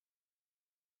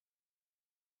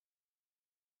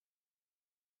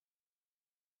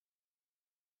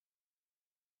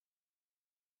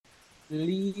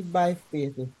believe by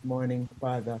faith this morning,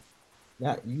 Father,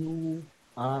 that you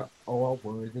are our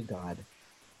worthy God.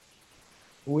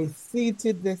 We're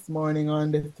seated this morning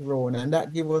on the throne, and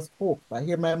that gives us hope. I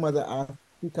hear my mother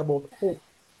speak about hope.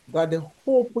 God, the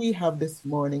hope we have this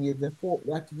morning is the hope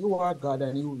that you are God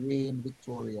and you reign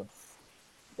victorious.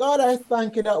 God, I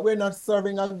thank you that we're not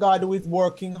serving a God who is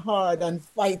working hard and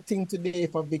fighting today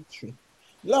for victory.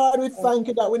 Lord, we thank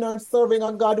you that we're not serving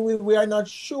a God who we are not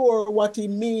sure what he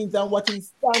means and what he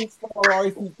stands for or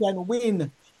if he can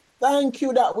win. Thank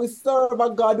you that we serve a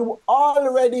God who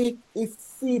already is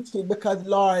seated because,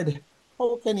 Lord,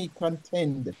 how can he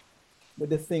contend with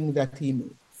the thing that he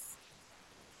makes?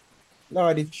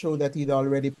 Lord, it shows that he's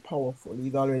already powerful.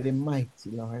 He's already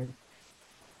mighty, Lord.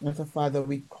 And so, Father,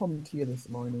 we come to you this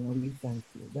morning and we thank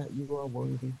you that you are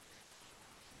worthy.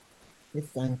 We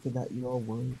thank you that you are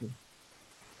worthy.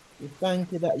 We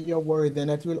thank you that you're worthy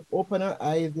and that we'll open our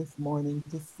eyes this morning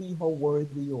to see how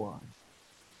worthy you are.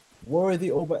 Worthy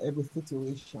over every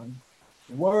situation.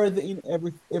 Worthy in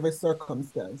every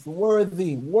circumstance.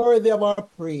 Worthy of our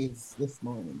praise this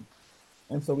morning.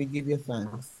 And so we give you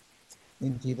thanks.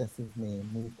 In Jesus' name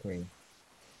we pray.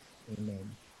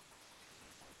 Amen.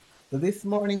 So this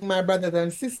morning, my brothers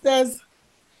and sisters,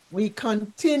 we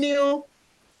continue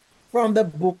from the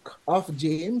book of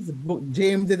James.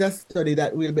 James is a study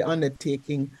that we'll be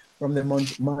undertaking from the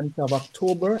month of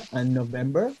October and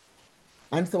November.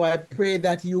 And so I pray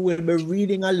that you will be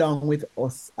reading along with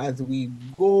us as we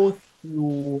go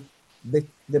through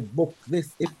the book,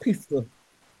 this epistle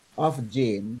of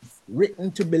James,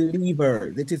 written to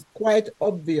believers. It is quite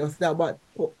obvious that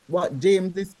what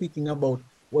James is speaking about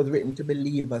was written to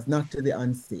believers, not to the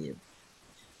unsaved.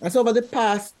 And so over the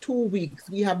past 2 weeks,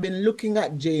 we have been looking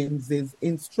at James's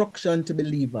instruction to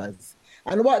believers.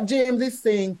 And what James is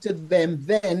saying to them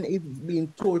then is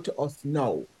being told to us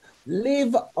now.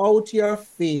 Live out your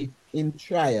faith in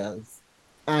trials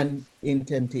and in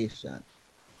temptation.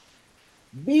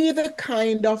 Be the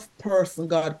kind of person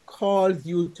God calls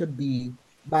you to be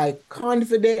by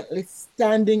confidently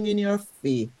standing in your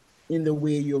faith in the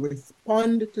way you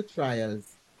respond to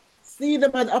trials. See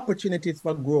them as opportunities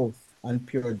for growth and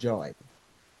pure joy.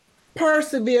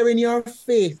 Persevere in your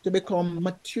faith to become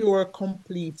mature,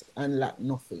 complete, and lack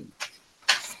nothing.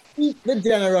 Seek the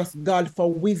generous God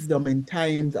for wisdom in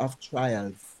times of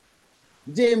trials.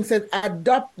 James says,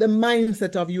 adopt the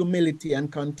mindset of humility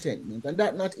and contentment. And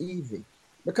that's not easy.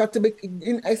 Because to be,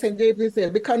 I said, James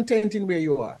said, be content in where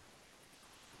you are.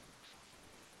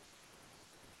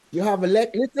 You have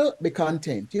little, be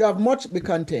content. You have much, be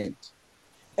content.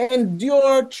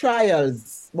 Endure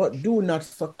trials, but do not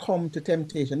succumb to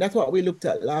temptation. That's what we looked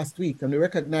at last week, and we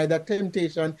recognize that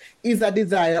temptation is a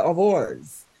desire of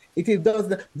ours. It is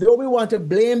though we want to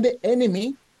blame the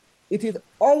enemy, it is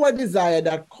our desire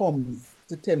that comes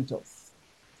to tempt us.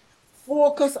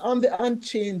 Focus on the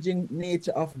unchanging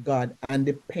nature of God and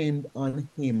depend on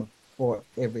him for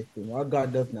everything. Our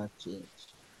God does not change.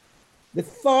 The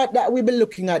thought that we'll be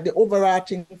looking at, the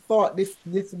overarching thought this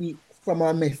week from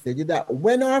our message is that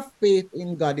when our faith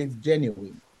in God is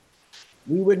genuine,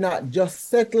 we will not just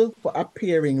settle for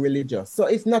appearing religious. So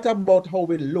it's not about how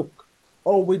we look,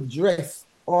 how we dress,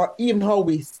 or even how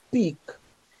we speak.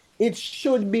 It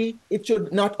should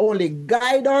not only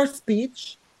guide our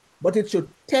speech, but it should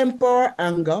temper our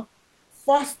anger,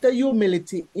 foster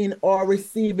humility in our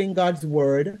receiving God's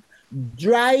word,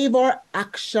 drive our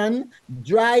action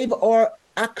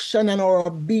and our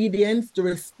obedience to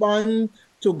respond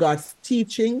to God's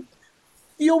teaching,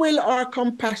 fuel our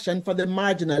compassion for the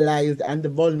marginalized and the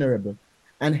vulnerable,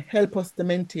 and help us to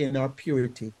maintain our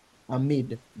purity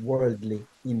amid worldly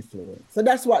influence. So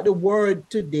that's what the word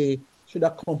today should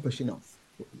accomplish in us,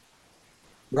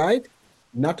 right?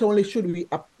 Not only should we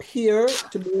appear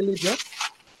to be religious,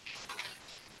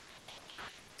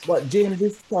 but James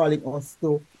is calling us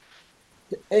to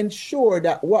ensure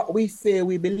that what we say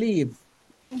we believe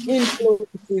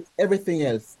influences everything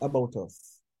else about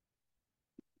us.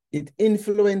 It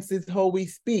influences how we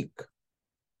speak.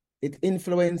 It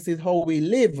influences how we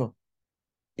live.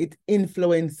 It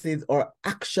influences our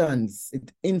actions.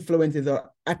 It influences our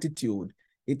attitude.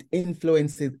 It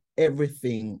influences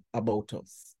everything about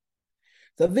us.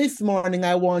 So this morning,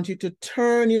 I want you to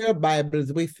turn your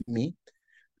Bibles with me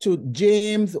to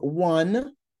James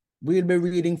 1. We'll be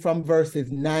reading from verses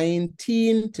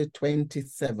 19 to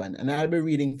 27, and I'll be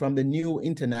reading from the New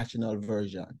International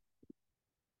Version.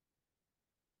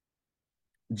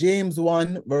 James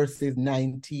 1, verses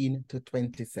 19 to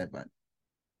 27.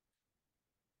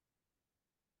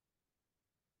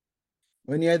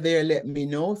 When you're there, let me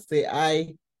know. Say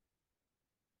aye.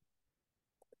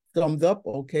 Thumbs up,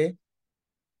 okay.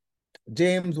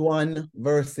 James 1,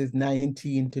 verses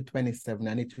 19 to 27,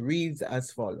 and it reads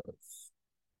as follows.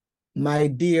 My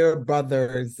dear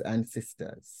brothers and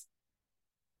sisters.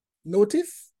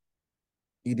 Notice,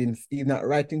 he's not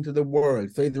writing to the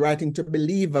world, so he's writing to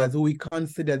believers who he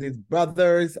considers his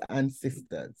brothers and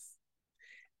sisters.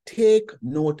 Take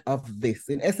note of this.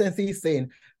 In essence, he's saying,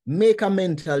 make a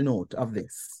mental note of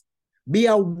this. Be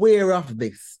aware of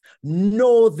this.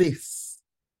 Know this.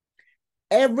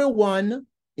 Everyone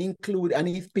include, and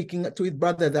he's speaking to his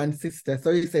brothers and sisters.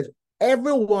 So he says,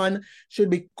 everyone should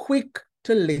be quick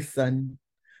to listen,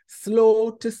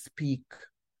 slow to speak,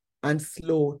 and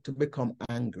slow to become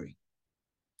angry.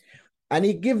 And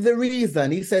he gives the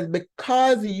reason. He says,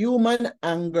 because human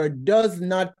anger does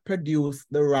not produce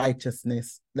the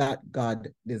righteousness that God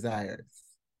desires.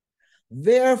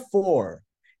 Therefore,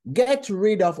 get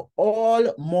rid of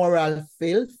all moral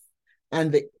filth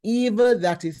and the evil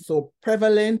that is so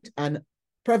prevalent and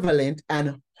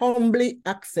humbly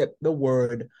accept the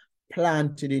word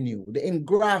planted in you, the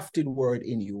engrafted word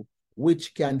in you,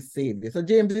 which can save you. So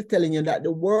James is telling you that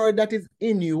the word that is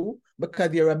in you,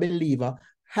 because you're a believer,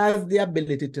 has the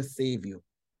ability to save you.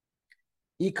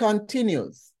 He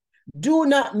continues, do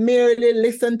not merely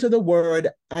listen to the word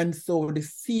and so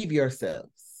deceive yourselves.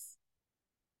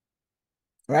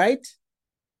 Right?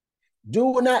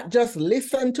 Do not just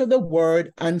listen to the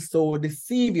word and so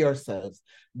deceive yourselves.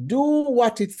 Do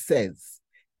what it says.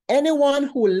 Anyone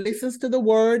who listens to the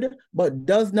word but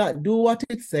does not do what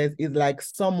it says is like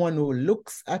someone who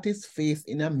looks at his face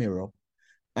in a mirror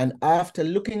and after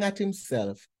looking at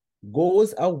himself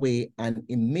goes away and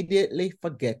immediately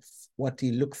forgets what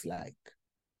he looks like.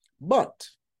 But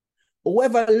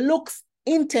whoever looks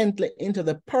intently into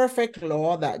the perfect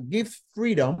law that gives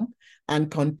freedom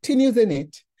and continues in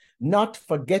it, not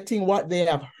forgetting what they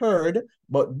have heard,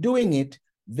 but doing it,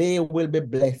 they will be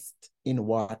blessed in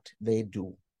what they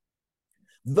do.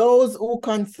 Those who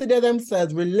consider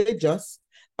themselves religious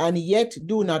and yet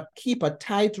do not keep a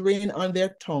tight rein on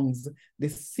their tongues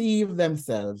deceive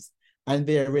themselves, and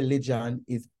their religion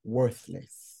is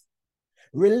worthless.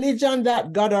 Religion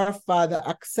that God our Father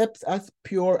accepts as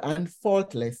pure and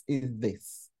faultless is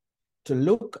this: to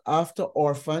look after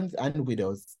orphans and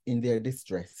widows in their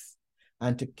distress,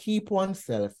 and to keep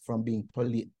oneself from being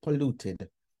polluted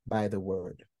by the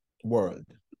world.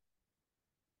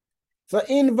 So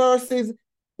in verses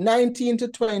 19 to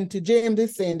 20, James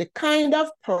is saying, the kind of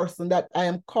person that I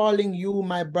am calling you,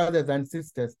 my brothers and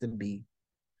sisters, to be,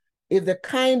 is the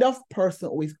kind of person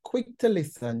who is quick to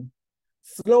listen,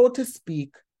 slow to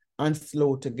speak, and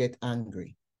slow to get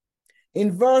angry.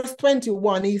 In verse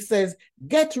 21, he says,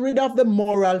 get rid of the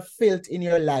moral filth in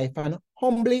your life and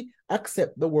humbly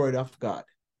accept the word of God.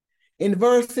 In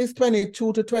verses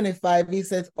 22 to 25, he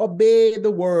says, obey the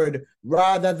word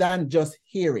rather than just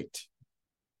hear it.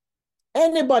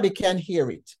 Anybody can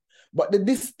hear it, but the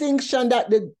distinction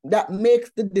that makes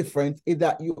the difference is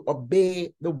that you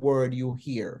obey the word you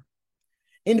hear.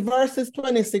 In verses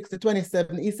 26 to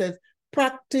 27, he says,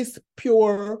 practice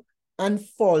pure and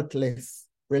faultless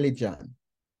religion.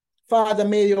 Father,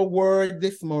 may your word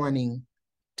this morning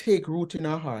take root in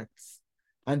our hearts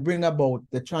and bring about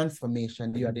the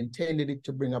transformation you had intended it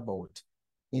to bring about.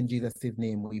 In Jesus'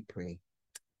 name we pray.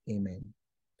 Amen.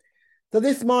 So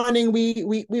this morning we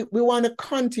want to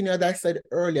continue, as I said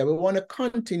earlier, we want to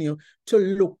continue to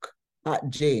look at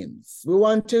James. We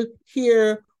want to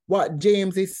hear what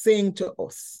James is saying to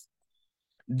us.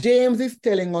 James is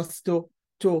telling us to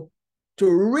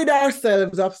rid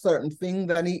ourselves of certain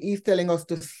things, and he's telling us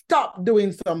to stop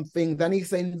doing some things, and he's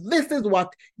saying this is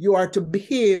what you are to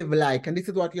behave like, and this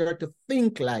is what you are to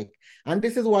think like, and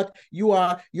this is what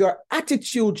your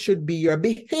attitude should be, your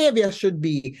behavior should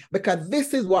be, because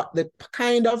this is what the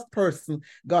kind of person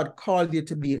God called you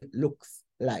to be looks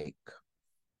like.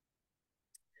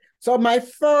 So my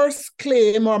first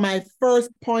claim, or my first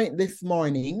point this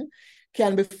morning,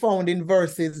 can be found in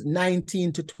verses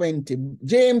 19 to 20.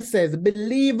 James says,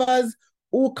 believers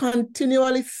who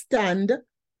continually stand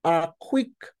are quick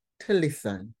to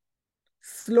listen,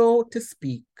 slow to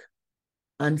speak,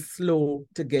 and slow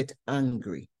to get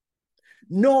angry.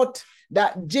 Note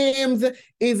that James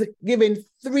is giving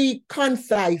 3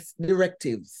 concise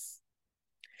directives.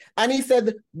 And he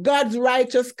said, God's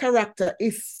righteous character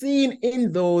is seen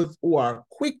in those who are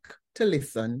quick to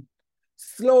listen,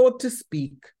 slow to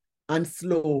speak, and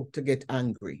slow to get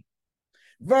angry.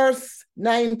 Verse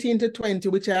 19 to 20,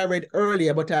 which I read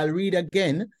earlier, but I'll read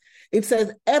again. It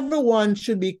says, everyone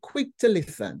should be quick to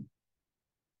listen.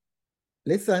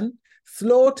 Listen,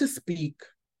 slow to speak,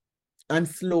 and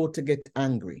slow to get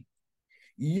angry.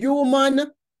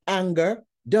 Human anger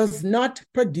does not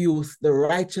produce the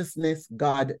righteousness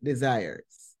God desires.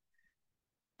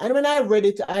 And when I read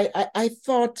it, I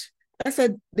thought, I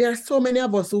said, there are so many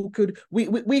of us who could,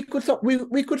 we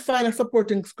could find a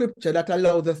supporting scripture that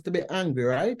allows us to be angry,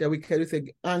 right? That we can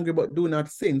say angry, but do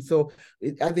not sin. So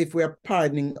as if we are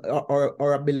pardoning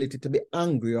our ability to be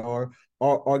angry or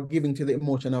giving to the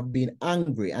emotion of being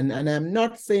angry. And I'm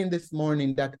not saying this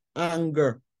morning that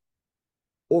anger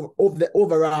of the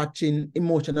overarching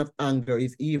emotion of anger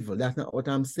is evil. That's not what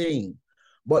I'm saying.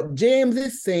 But James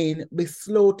is saying, be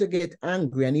slow to get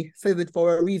angry. And he says it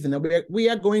for a reason. And we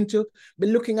are going to be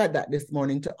looking at that this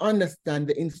morning to understand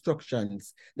the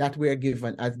instructions that we are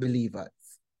given as believers.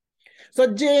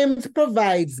 So James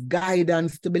provides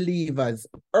guidance to believers,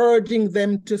 urging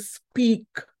them to speak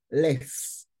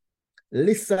less,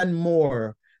 listen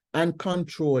more, and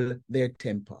control their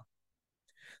temper.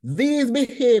 These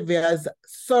behaviors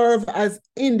serve as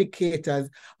indicators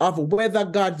of whether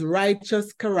God's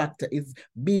righteous character is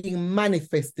being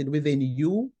manifested within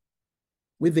you,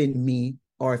 within me,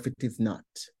 or if it is not.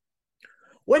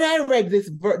 When I read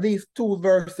these two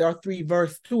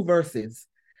verses,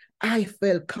 I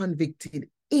felt convicted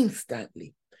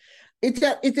instantly. It is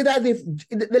as if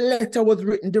the letter was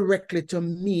written directly to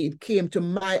me. It came to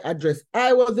my address.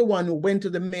 I was the one who went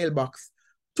to the mailbox,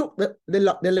 took the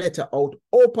letter out,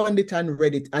 opened it and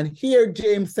read it. And here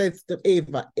James says to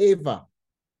Ava,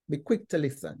 be quick to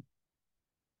listen,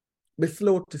 be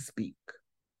slow to speak,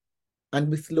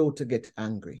 and be slow to get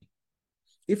angry.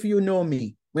 If you know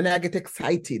me, when I get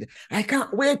excited, I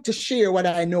can't wait to share what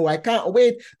I know. I can't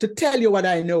wait to tell you what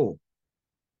I know.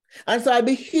 And so I'll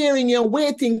be hearing you,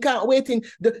 listening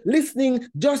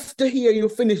just to hear you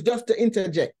finish, just to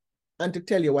interject and to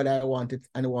tell you what I wanted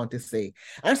and want to say.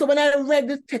 And so when I read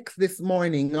the text this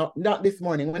morning, not this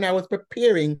morning, when I was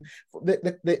preparing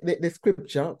the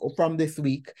scripture from this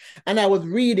week, and I was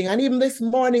reading, and even this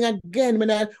morning again,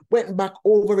 when I went back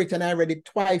over it and I read it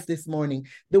twice this morning,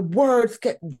 the words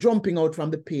kept jumping out from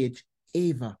the page.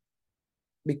 Ava,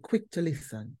 be quick to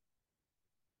listen.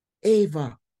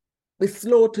 Ava, be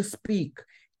slow to speak.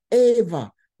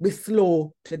 Ava, be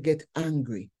slow to get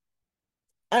angry.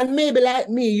 And maybe like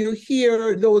me, you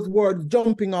hear those words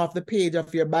jumping off the page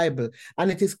of your Bible,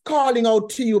 and it is calling out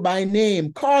to you by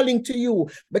name, calling to you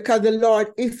because the Lord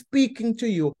is speaking to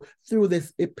you through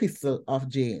this epistle of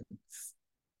James.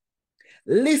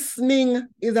 Listening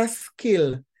is a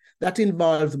skill that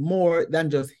involves more than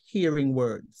just hearing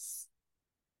words.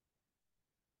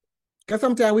 Because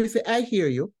sometimes we say, I hear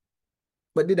you,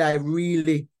 but did I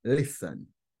really listen?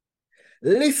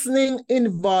 Listening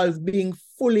involves being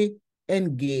fully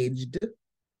engaged,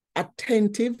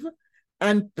 attentive,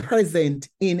 and present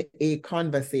in a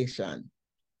conversation.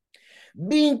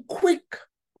 Being quick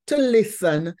to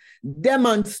listen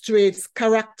demonstrates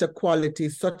character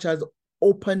qualities such as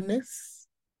openness.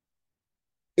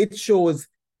 It shows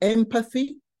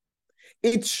empathy.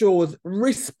 It shows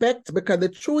respect, because the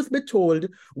truth be told,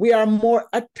 we are more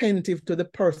attentive to the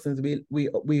persons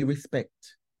we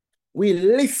respect. We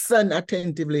listen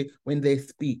attentively when they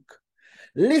speak.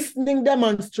 Listening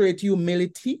demonstrates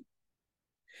humility.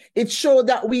 It shows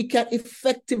that we can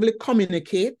effectively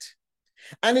communicate,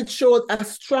 and it shows a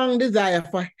strong desire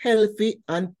for healthy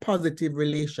and positive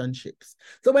relationships.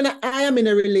 So when I am in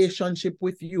a relationship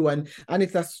with you and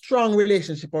it's a strong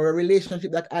relationship or a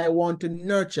relationship that I want to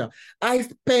nurture, I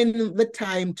spend the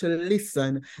time to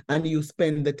listen, and you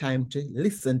spend the time to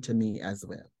listen to me as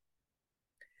well.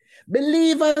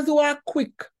 Believers who are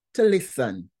quick to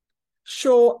listen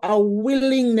show a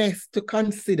willingness to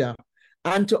consider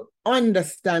and to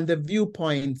understand the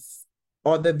viewpoints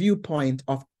or the viewpoint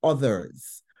of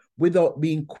others without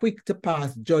being quick to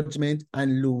pass judgment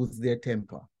and lose their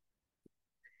temper.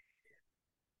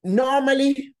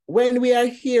 Normally, when we are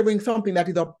hearing something that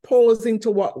is opposing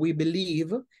to what we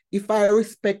believe, if I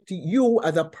respect you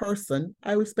as a person,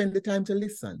 I will spend the time to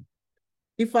listen.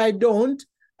 If I don't,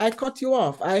 I cut you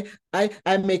off. I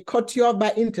may cut you off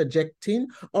by interjecting,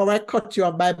 or I cut you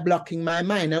off by blocking my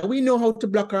mind. And we know how to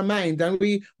block our minds, and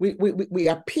we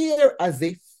appear as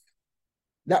if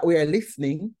that we are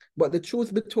listening, but the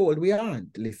truth be told, we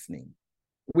aren't listening.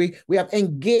 We have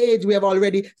engaged, we have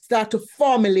already started to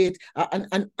formulate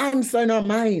an answer in our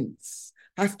minds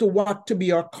as to what to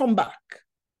be our comeback.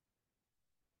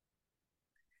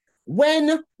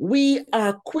 When we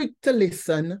are quick to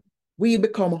listen, we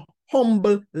become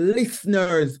humble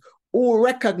listeners who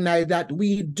recognize that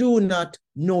we do not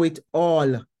know it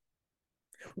all.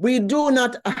 We do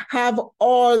not have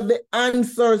all the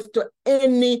answers to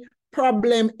any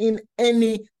problem in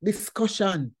any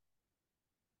discussion.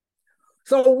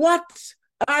 So what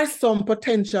are some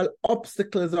potential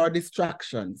obstacles or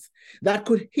distractions that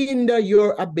could hinder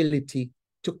your ability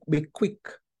to be quick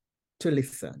to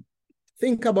listen?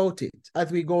 Think about it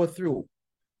as we go through.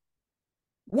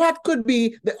 What could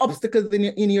be the obstacles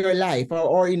in your life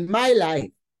or in my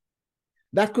life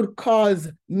that could cause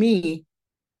me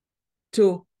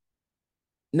to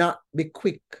not be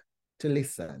quick to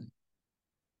listen?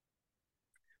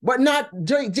 But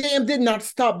James did not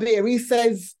stop there. He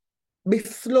says, be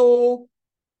slow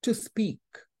to speak.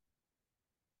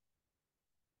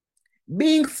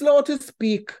 Being slow to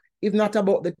speak is not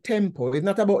about the tempo. It's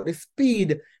not about the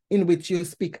speed in which you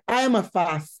speak. I am a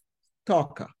fast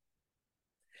talker.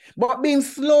 But being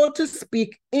slow to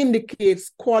speak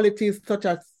indicates qualities such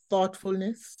as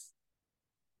thoughtfulness,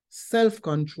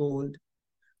 self-control,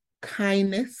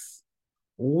 kindness,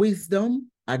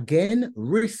 wisdom, again,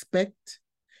 respect,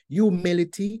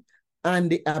 humility,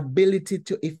 and the ability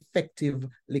to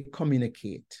effectively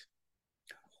communicate.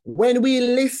 When we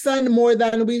listen more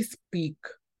than we speak,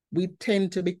 we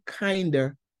tend to be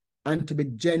kinder and to be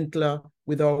gentler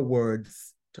with our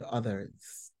words to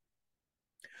others.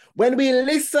 When we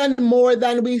listen more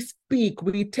than we speak,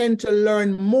 we tend to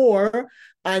learn more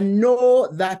and know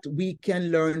that we can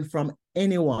learn from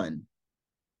anyone.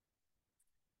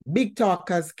 Big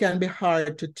talkers can be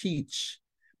hard to teach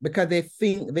because they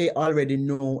think they already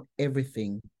know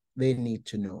everything they need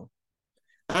to know.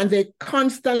 And they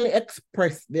constantly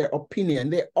express their opinion.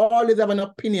 They always have an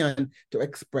opinion to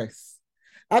express.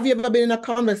 Have you ever been in a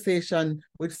conversation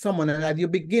with someone and as you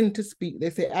begin to speak, they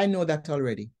say, I know that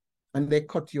already. And they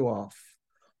cut you off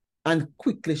and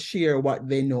quickly share what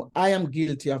they know. I am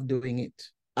guilty of doing it.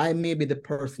 I may be the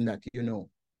person that you know.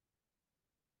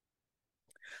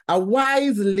 A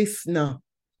wise listener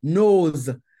knows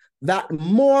that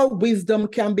more wisdom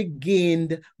can be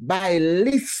gained by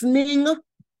listening,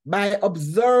 by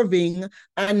observing,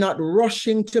 and not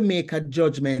rushing to make a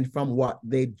judgment from what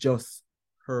they just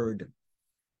heard.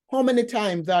 How many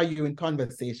times are you in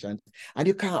conversations and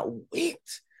you can't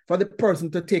wait for the person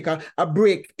to take a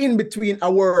break in between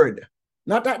a word?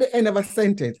 Not at the end of a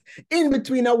sentence, in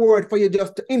between a word for you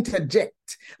just to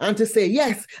interject and to say,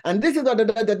 yes, and this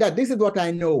is what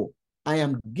I know. I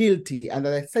am guilty. And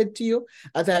as I said to you,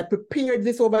 as I prepared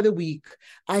this over the week,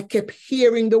 I kept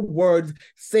hearing the words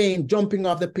saying, jumping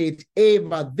off the page,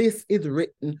 Ava, this is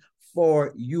written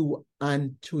for you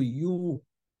and to you.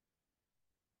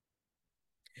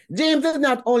 James is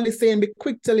not only saying be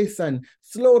quick to listen,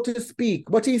 slow to speak,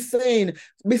 but he's saying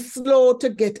be slow to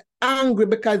get angry,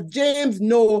 because James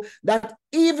knows that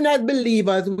even as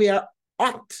believers, we are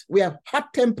hot. We have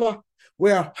hot temper. We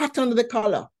are hot under the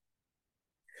collar.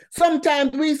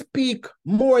 Sometimes we speak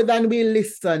more than we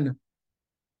listen.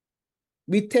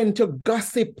 We tend to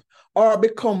gossip or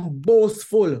become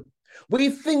boastful. We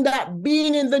think that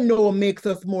being in the know makes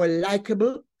us more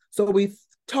likable, so we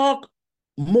talk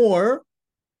more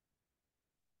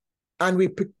and we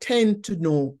pretend to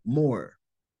know more.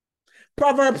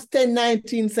 Proverbs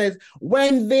 10:19 says,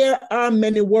 when there are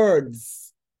many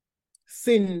words,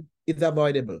 sin is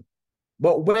avoidable.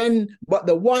 But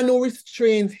the one who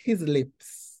restrains his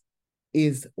lips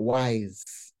is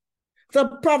wise. So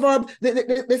proverb,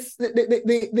 the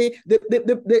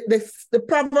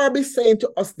proverb is saying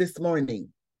to us this morning,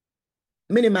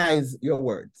 minimize your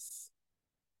words.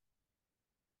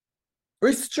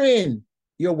 Restrain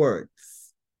your words.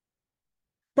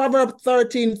 Proverbs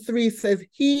 13:3 says,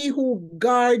 he who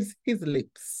guards his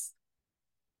lips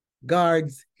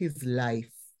guards his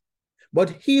life, but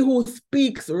he who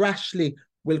speaks rashly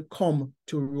will come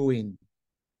to ruin.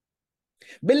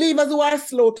 Believers who are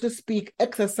slow to speak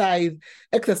exercise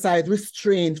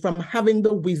restraint from having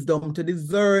the wisdom to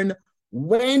discern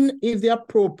when is the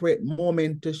appropriate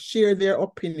moment to share their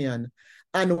opinion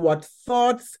and what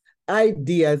thoughts,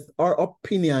 ideas, or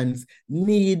opinions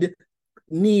need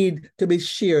to be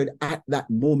shared at that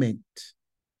moment.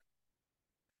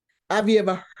 Have you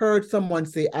ever heard someone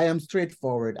say, I am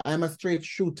straightforward, I am a straight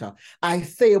shooter, I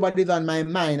say what is on my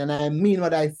mind and I mean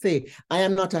what I say. I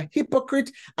am not a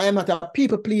hypocrite, I am not a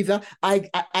people pleaser, I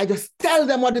just tell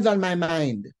them what is on my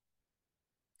mind.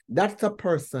 That's a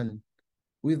person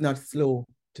who is not slow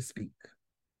to speak.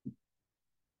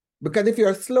 Because if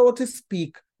you're slow to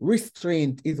speak,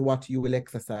 restraint is what you will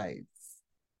exercise.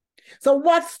 So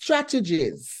what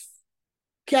strategies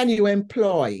can you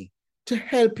employ to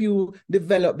help you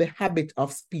develop the habit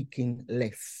of speaking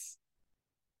less?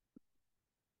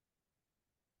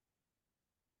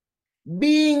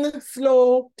 Being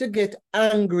slow to get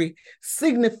angry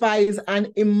signifies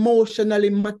an emotionally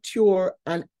mature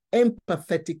and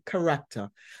empathetic character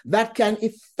that can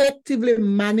effectively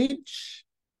manage,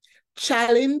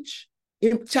 challenge,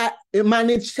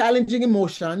 manage challenging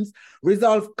emotions,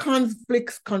 resolve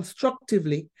conflicts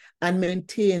constructively, and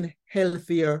maintain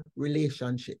healthier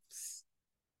relationships.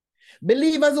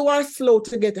 Believers who are slow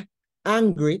to get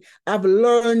angry have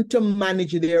learned to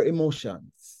manage their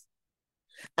emotions.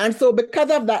 And so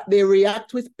because of that, they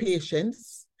react with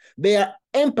patience, they are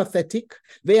empathetic,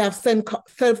 they have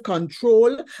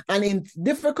self-control, and in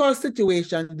difficult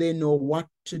situations, they know what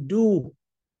to do.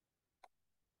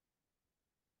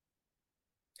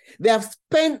 They have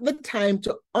spent the time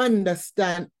to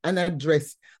understand and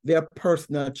address their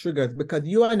personal triggers, because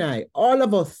you and I, all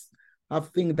of us, have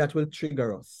things that will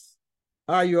trigger us.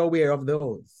 Are you aware of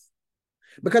those?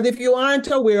 Because if you aren't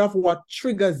aware of what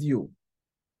triggers you,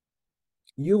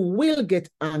 you will get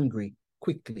angry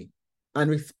quickly and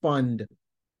respond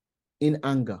in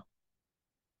anger.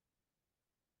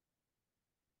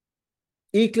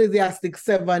 Ecclesiastes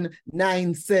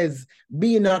 7:9 says,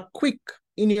 "Be not quick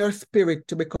in your spirit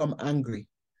to become angry,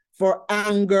 for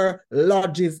anger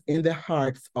lodges in the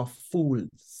hearts of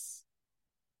fools."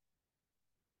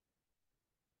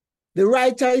 The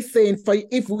writer is saying, for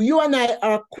if you and I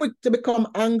are quick to become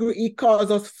angry, he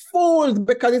calls us fools,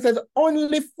 because he says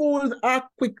only fools are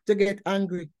quick to get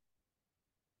angry.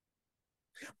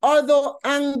 Although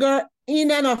anger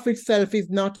in and of itself is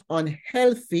not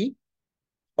unhealthy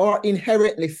or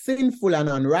inherently sinful and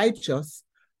unrighteous,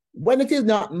 when it is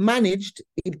not managed,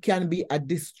 it can be a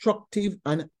destructive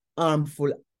and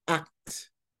harmful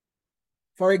act.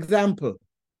 For example,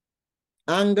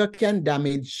 anger can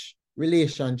damage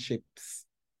relationships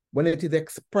when it is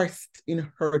expressed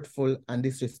in hurtful and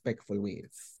disrespectful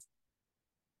ways.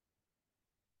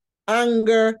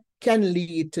 Anger can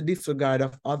lead to disregard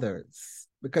of others,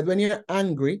 because when you're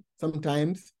angry,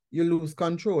 sometimes you lose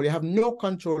control. You have no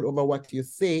control over what you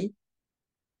say,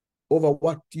 over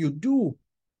what you do.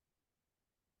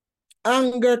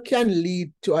 Anger can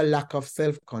lead to a lack of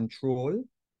self-control,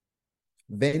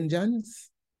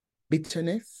 vengeance,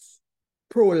 bitterness,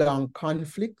 prolonged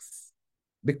conflicts,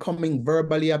 becoming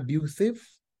verbally abusive,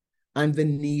 and the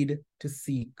need to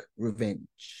seek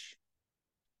revenge.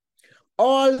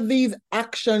 All these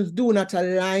actions do not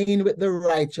align with the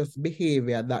righteous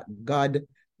behavior that God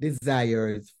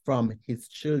desires from his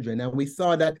children. And we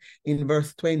saw that in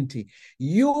verse 20.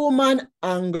 Human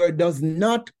anger does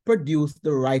not produce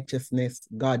the righteousness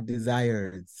God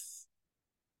desires.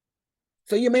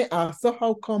 So you may ask, so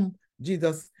how come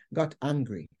Jesus got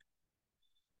angry?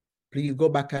 Please go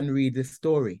back and read the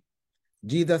story.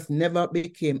 Jesus never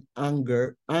became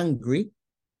angry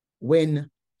when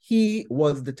he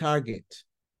was the target.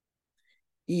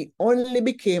 He only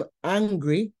became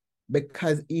angry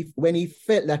because when he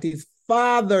felt that his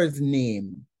Father's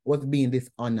name was being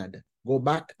dishonored. Go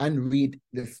back and read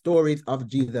the stories of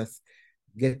Jesus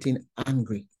getting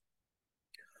angry.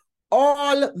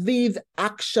 All these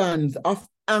actions of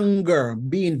anger,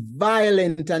 being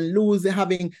violent and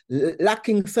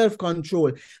lacking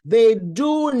self-control, they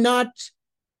do not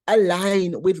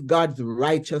align with God's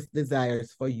righteous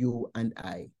desires for you and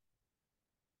I.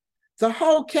 So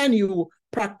how can you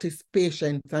practice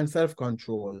patience and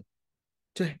self-control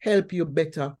to help you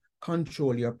better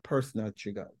control your personal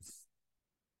triggers?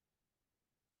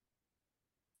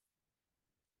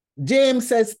 James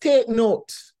says, take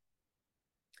note.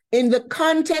 In the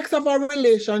context of our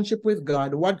relationship with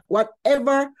God,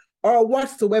 whatever or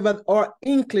whatsoever our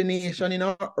inclination in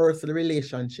our earthly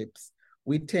relationships,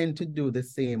 we tend to do the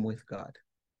same with God.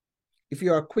 If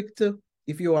you are quick to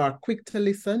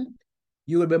listen,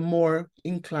 you will be more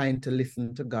inclined to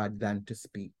listen to God than to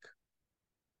speak.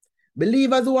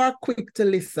 Believers who are quick to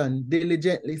listen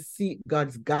diligently seek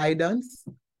God's guidance,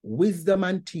 wisdom,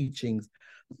 and teachings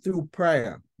through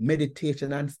prayer,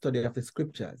 meditation, and study of the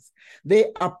scriptures.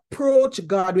 They approach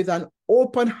God with an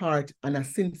open heart and a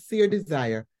sincere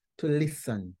desire to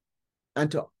listen and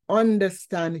to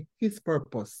understand his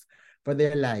purpose for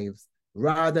their lives,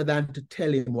 rather than to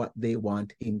tell him what they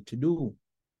want him to do.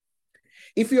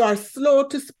 If you are slow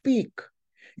to speak,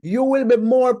 you will be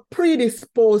more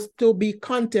predisposed to be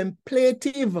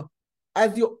contemplative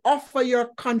as you offer your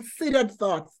considered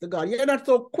thoughts to God. You're not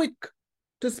so quick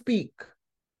to speak.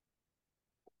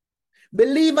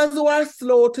 Believers who are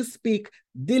slow to speak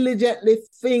diligently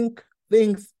think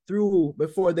things through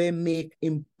before they make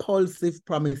impulsive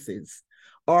promises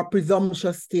or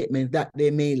presumptuous statements that they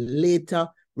may later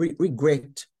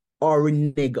regret or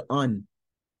renege on.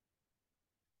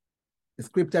 The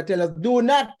scripture tells us, do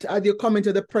not, as you come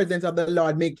into the presence of the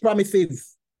Lord, make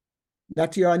promises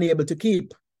that you're unable to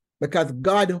keep, because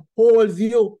God holds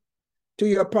you to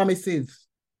your promises.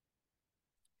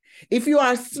 If you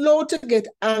are slow to get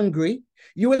angry,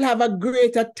 you will have a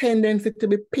greater tendency to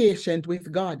be patient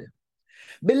with God.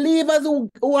 Believers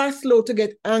who are slow to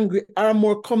get angry are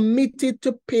more committed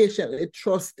to patiently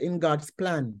trust in God's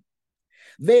plan.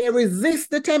 They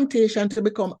resist the temptation to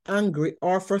become angry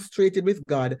or frustrated with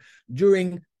God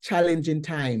during challenging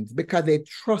times because they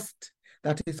trust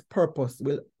that his purpose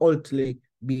will ultimately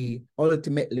be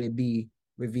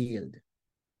revealed.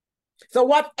 So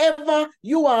whatever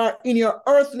you are in your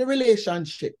earthly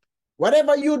relationship,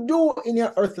 whatever you do in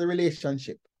your earthly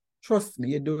relationship, trust me,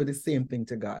 you do the same thing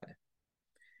to God.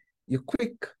 You're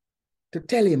quick to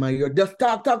tell him, and you're just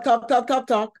talk,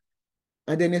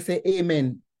 and then you say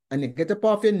amen, and you get up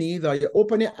off your knees, or you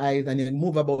open your eyes and you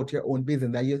move about your own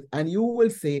business, and you will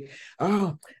say,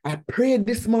 oh, I prayed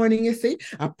this morning, you see,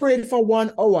 I prayed for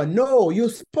 1 hour. No, you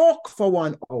spoke for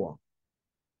 1 hour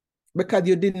because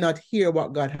you did not hear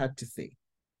what God had to say.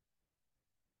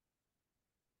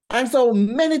 And so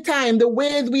many times, the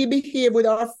ways we behave with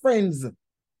our friends,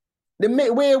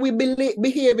 the way we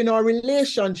behave in our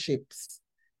relationships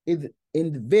is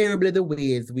invariably the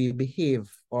ways we behave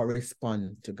or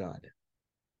respond to God.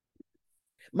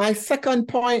 My second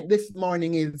point this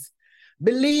morning is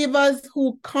believers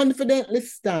who confidently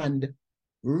stand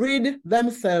rid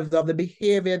themselves of the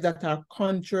behaviors that are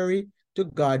contrary to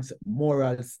God's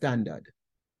moral standard.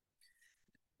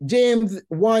 James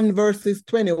 1 verses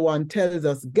 21 tells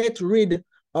us, get rid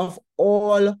of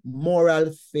all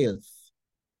moral filth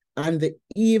and the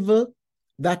evil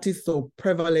that is so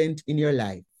prevalent in your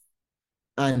life,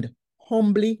 and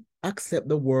humbly accept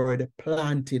the word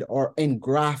planted or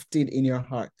engrafted in your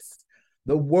hearts.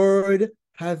 The word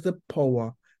has the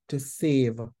power to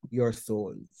save your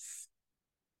souls.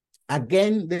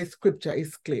 Again, the scripture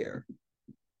is clear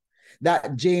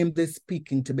that James is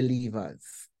speaking to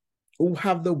believers who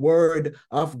have the word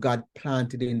of God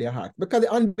planted in their hearts, because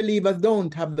the unbelievers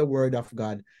don't have the word of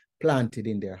God planted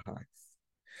in their hearts.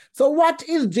 So what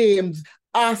is James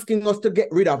asking us to get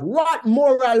rid of? What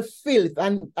moral filth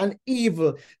and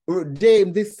evil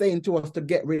James is saying to us to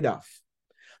get rid of?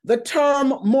 The term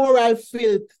moral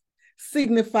filth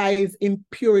signifies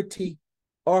impurity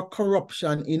or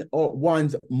corruption in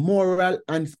one's moral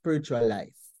and spiritual life.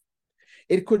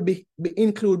 It could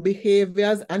include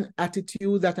behaviors and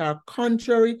attitudes that are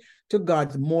contrary to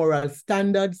God's moral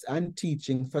standards and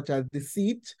teachings, such as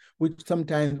deceit, which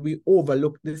sometimes we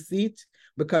overlook deceit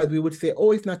because we would say,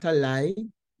 oh, it's not a lie.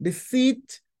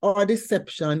 Deceit or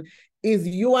deception is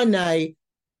you and I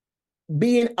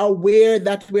being aware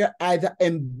that we're either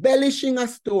embellishing a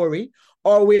story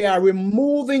or we are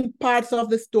removing parts of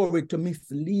the story to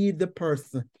mislead the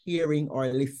person hearing or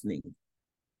listening.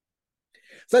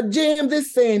 So James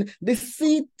is saying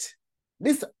deceit,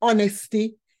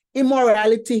 dishonesty,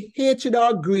 immorality, hatred,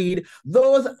 or greed,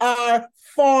 those are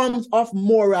forms of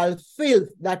moral filth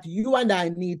that you and I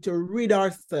need to rid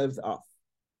ourselves of.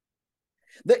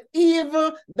 The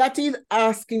evil that he's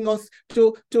asking us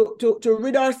to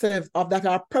rid ourselves of that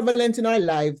are prevalent in our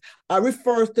lives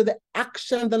refers to the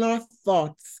actions and our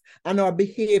thoughts and our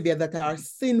behavior that are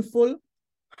sinful,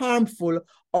 harmful,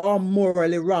 or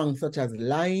morally wrong, such as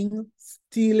lying,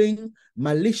 stealing,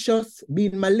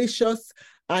 being malicious,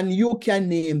 and you can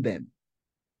name them.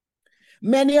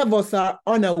 Many of us are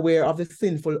unaware of the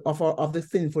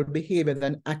sinful behaviors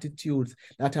and attitudes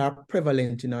that are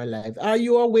prevalent in our lives. Are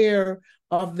you aware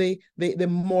of the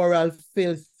moral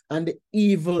filth and the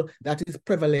evil that is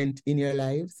prevalent in your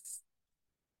lives?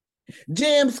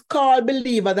 James called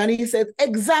believers and he says,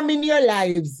 examine your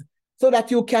lives so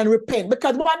that you can repent.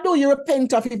 Because what do you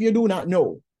repent of if you do not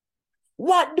know?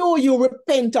 What do you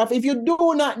repent of if you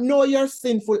do not know your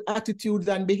sinful attitudes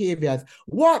and behaviors?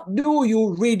 What do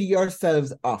you rid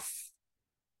yourselves of?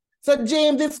 So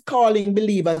James is calling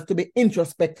believers to be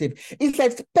introspective. He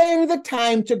says, spend the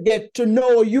time to get to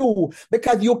know you,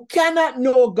 because you cannot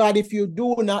know God if you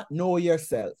do not know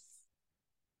yourself.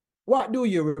 What do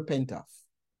you repent of?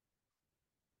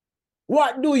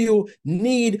 What do you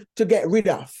need to get rid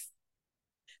of?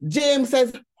 James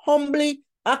says, humbly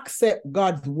accept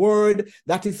God's word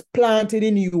that is planted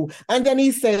in you. And then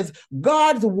he says,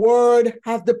 God's word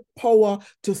has the power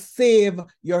to save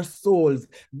your souls.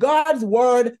 God's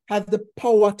word has the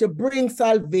power to bring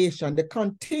salvation, the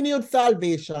continued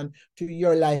salvation to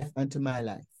your life and to my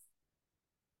life.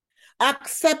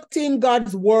 Accepting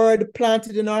God's word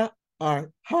planted in our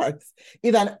hearts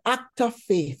is an act of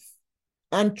faith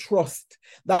and trust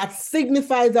that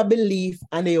signifies a belief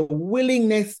and a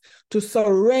willingness to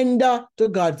surrender to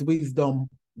God's wisdom,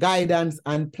 guidance,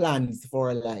 and plans for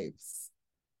our lives.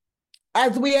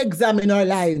 As we examine our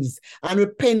lives and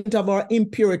repent of our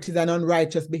impurities and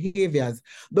unrighteous behaviors,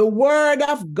 the word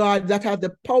of God that has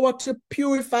the power to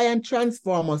purify and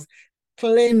transform us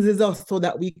cleanses us so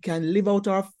that we can live out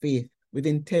our faith with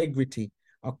integrity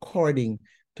according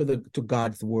to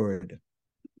God's word.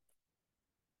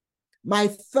 My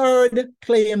third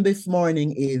claim this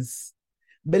morning is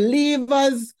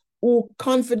believers who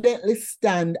confidently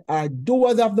stand are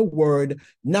doers of the word,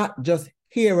 not just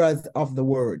hearers of the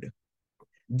word.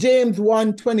 James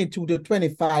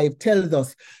 1:22-25 tells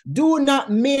us, do not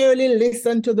merely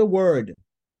listen to the word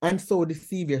and so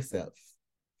deceive yourself.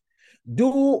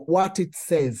 Do what it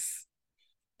says.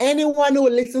 Anyone who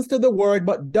listens to the word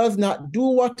but does not do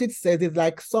what it says is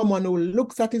like someone who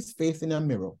looks at his face in a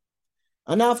mirror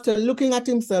and after looking at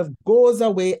himself goes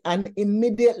away and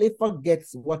immediately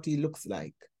forgets what he looks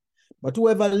like. But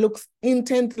whoever looks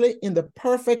intently in the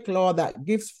perfect law that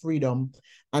gives freedom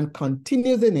and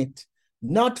continues in it,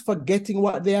 not forgetting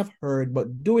what they have heard,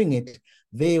 but doing it,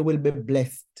 they will be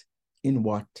blessed in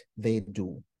what they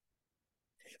do.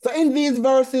 So in these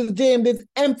verses, James is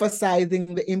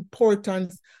emphasizing the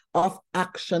importance of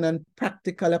action and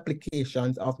practical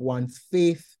applications of one's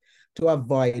faith to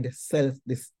avoid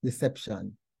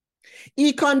self-deception.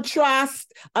 He contrasts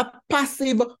a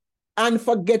passive and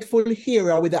forgetful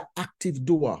hearer with an active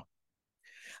doer.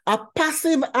 A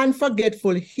passive and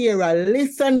forgetful hearer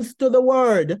listens to the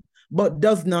word, but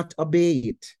does not obey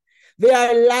it. They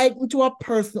are likened to a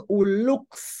person who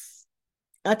looks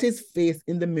at his face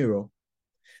in the mirror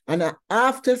and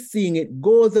after seeing it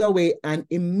goes away and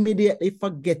immediately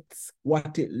forgets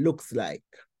what it looks like.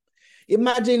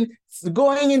 Imagine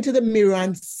going into the mirror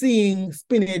and seeing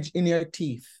spinach in your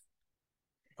teeth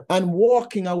and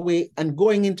walking away and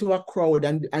going into a crowd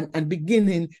and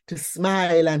beginning to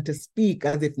smile and to speak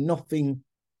as if nothing,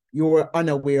 you were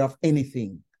unaware of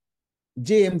anything.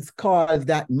 James calls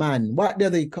that man, what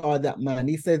does he call that man?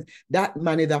 He says that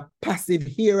man is a passive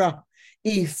hearer.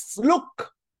 He looks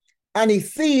and he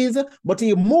sees, but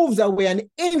he moves away and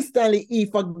instantly he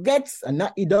forgets. And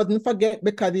he doesn't forget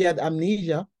because he has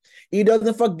amnesia. He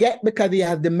doesn't forget because he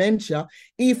has dementia.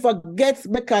 He forgets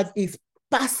because he's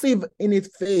passive in his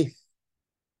faith.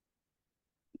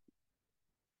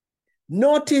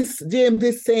 Notice James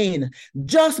is saying,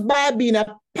 just by being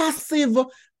a passive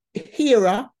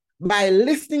hearer, by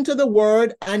listening to the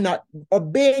word and not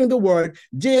obeying the word,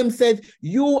 James says,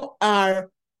 you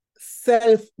are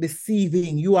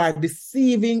self-deceiving. You are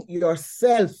deceiving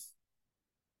yourself.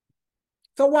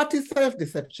 So what is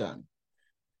self-deception?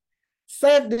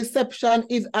 Self-deception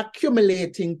is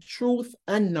accumulating truth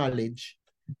and knowledge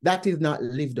that is not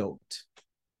lived out.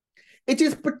 It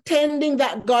is pretending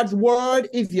that God's word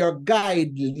is your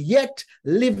guide, yet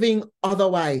living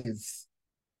otherwise.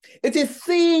 It is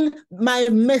seeing my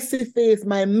messy face,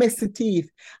 my messy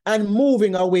teeth, and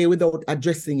moving away without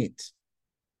addressing it.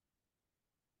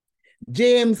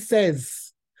 James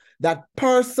says that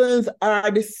persons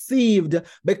are deceived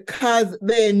because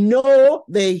they know,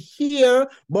 they hear,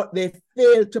 but they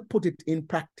fail to put it in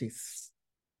practice.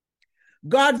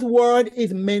 God's word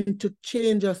is meant to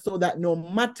change us so that no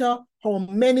matter how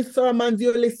many sermons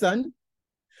you listen,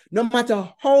 no matter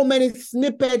how many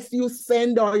snippets you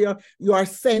send or you are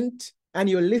sent and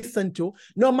you listen to,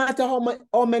 no matter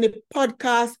how many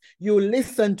podcasts you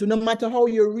listen to, no matter how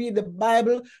you read the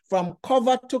Bible from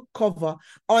cover to cover,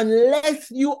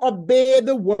 unless you obey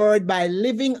the word by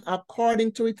living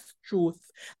according to its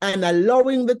truth and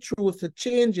allowing the truth to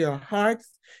change your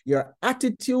hearts, your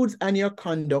attitudes, and your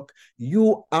conduct,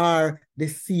 you are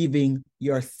deceiving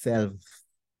yourself.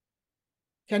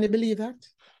 Can you believe that?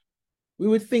 We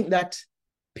would think that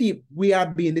we are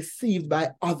being deceived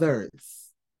by others,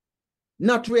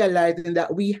 not realizing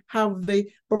that we have the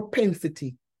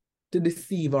propensity to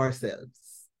deceive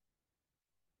ourselves.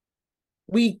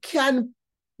 We can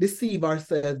deceive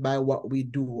ourselves by what we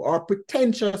do, our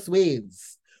pretentious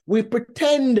ways. We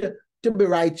pretend to be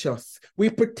righteous. We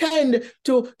pretend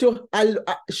to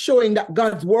showing that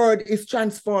God's word is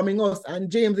transforming us.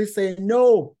 And James is saying,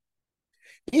 no,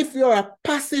 if you're a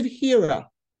passive hearer,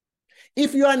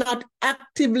 if you are not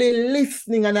actively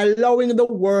listening and allowing the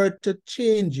word to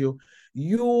change you,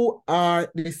 you are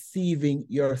deceiving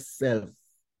yourself.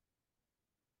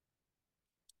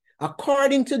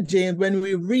 According to James, when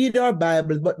we read our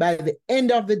Bibles, but by the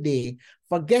end of the day,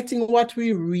 forgetting what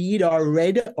we read or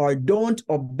read or don't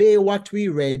obey what we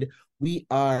read, we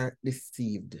are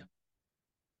deceived.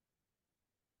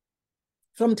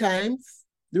 Sometimes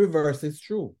the reverse is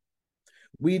true.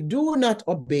 We do not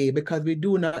obey because we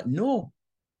do not know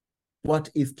what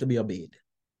is to be obeyed.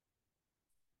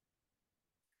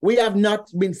 We have not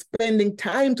been spending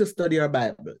time to study our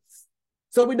Bibles.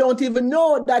 So we don't even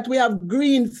know that we have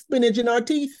green spinach in our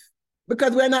teeth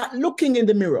because we're not looking in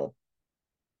the mirror.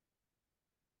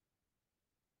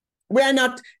 We're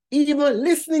not even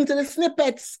listening to the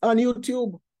snippets on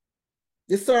YouTube,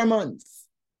 the sermons.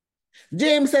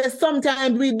 James says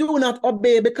sometimes we do not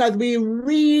obey because we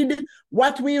read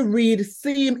what we read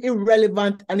seem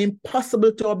irrelevant and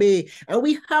impossible to obey. And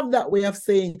we have that way of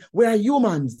saying we are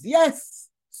humans. Yes,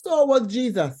 so was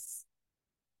Jesus.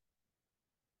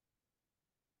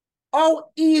 How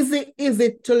easy is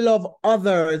it to love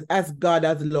others as God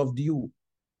has loved you?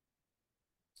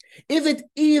 Is it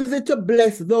easy to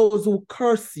bless those who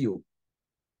curse you?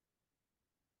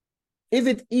 Is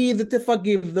it easy to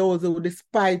forgive those who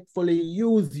despitefully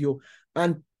use you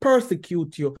and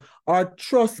persecute you, or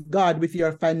trust God with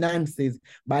your finances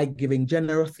by giving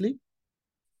generously?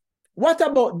 What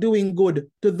about doing good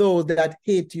to those that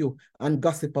hate you and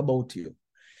gossip about you?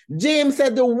 James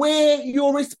said the way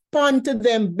you respond to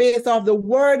them based off the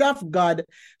word of God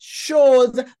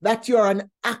shows that you're an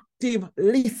active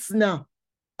listener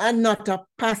and not a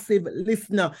passive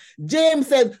listener. James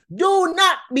said, do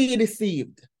not be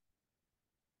deceived.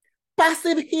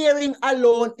 Passive hearing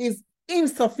alone is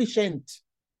insufficient.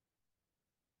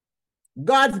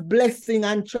 God's blessing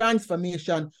and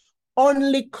transformation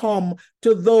only come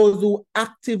to those who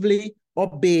actively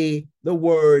obey the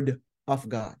word of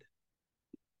God.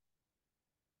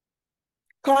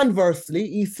 Conversely,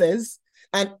 he says,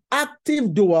 an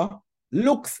active doer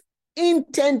looks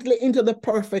intently into the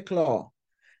perfect law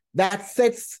that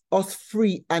sets us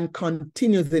free and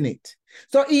continues in it.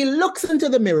 So he looks into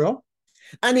the mirror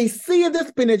and he sees the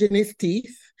spinach in his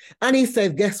teeth and he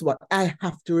says, guess what? I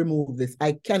have to remove this.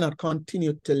 I cannot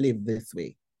continue to live this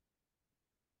way.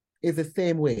 It's the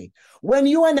same way. When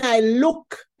you and I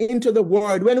look into the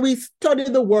word, when we study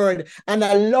the word and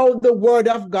allow the word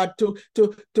of God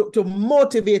to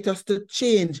motivate us to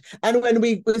change, and when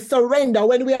we surrender,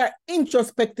 when we are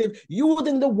introspective,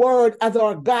 using the word as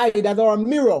our guide, as our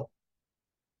mirror,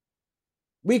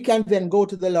 we can then go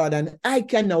to the Lord, and I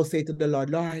can now say to the Lord,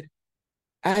 Lord,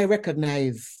 I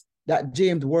recognize that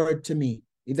James' word to me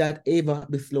is that Eva,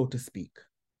 be slow to speak.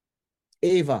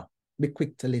 Eva, be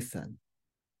quick to listen.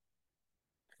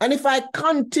 And if I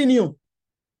continue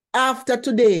after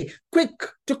today, quick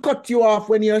to cut you off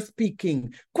when you're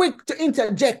speaking, quick to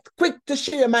interject, quick to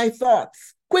share my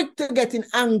thoughts, quick to getting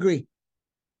angry,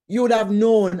 you would have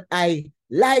known I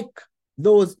like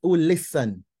those who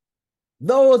listen.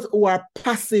 Those who are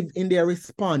passive in their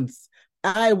response,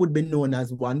 I would be known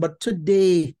as one. But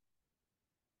today,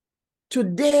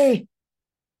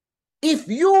 if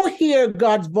you hear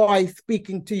God's voice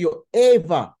speaking to you,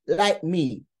 Eva, like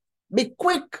me, be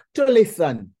quick to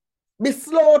listen. Be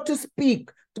slow to speak.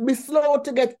 Be slow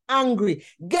to get angry.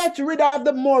 Get rid of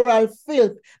the moral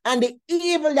filth and the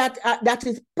evil that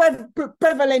is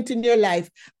prevalent in your life,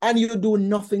 and you do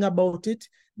nothing about it.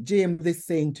 James is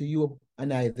saying to you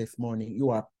and I this morning, you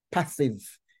are passive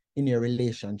in your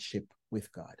relationship with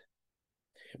God.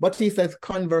 But he says,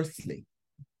 conversely,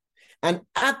 an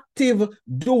active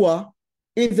doer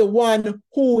is the one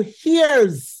who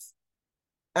hears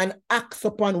and acts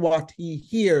upon what he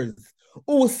hears,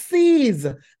 who sees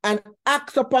and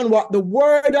acts upon what the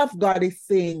word of God is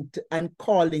saying and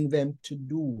calling them to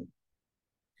do.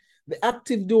 The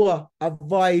active doer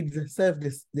avoids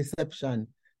self-deception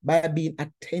by being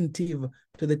attentive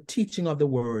to the teaching of the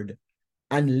word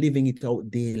and living it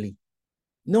out daily.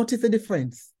 Notice the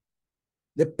difference.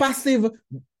 The passive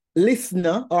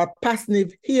listener or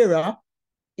passive hearer,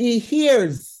 he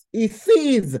hears, he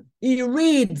sees, he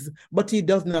reads, but he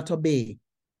does not obey.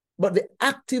 But the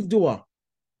active doer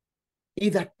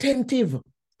is attentive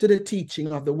to the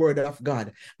teaching of the word of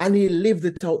God, and he lives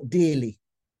it out daily.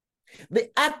 The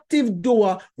active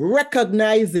doer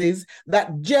recognizes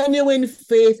that genuine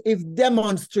faith is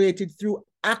demonstrated through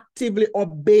actively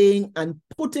obeying and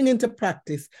putting into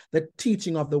practice the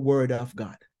teaching of the word of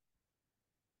God.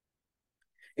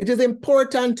 It is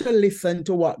important to listen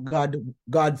to what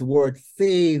God's word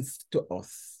says to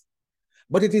us,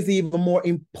 but it is even more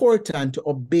important to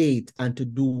obey it and to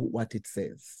do what it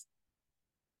says.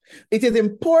 It is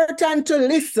important to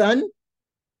listen,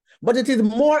 but it is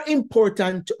more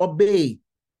important to obey.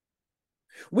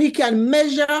 We can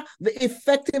measure the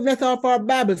effectiveness of our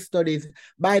Bible studies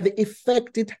by the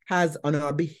effect it has on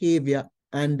our behavior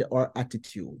and our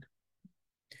attitude.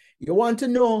 You want to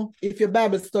know if your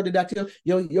Bible study that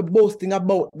you're boasting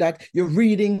about, that you're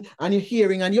reading and you're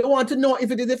hearing, and you want to know if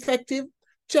it is effective?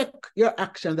 Check your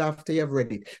actions after you've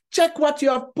read it. Check what you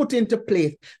have put into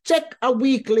place. Check a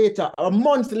week later, a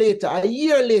month later, a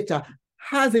year later.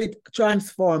 Has it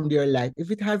transformed your life?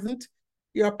 If it hasn't,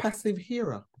 you're a passive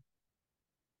hearer.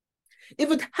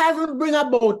 if it hasn't bring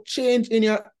about change in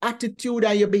your attitude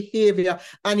and your behavior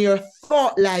and your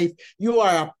thought life, you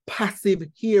are a passive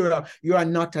hearer. You are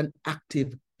not an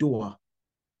active doer.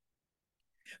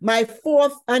 My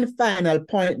fourth and final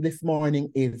point this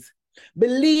morning is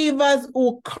believers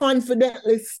who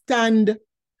confidently stand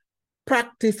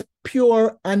practice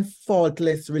pure and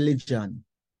faultless religion.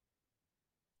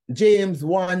 James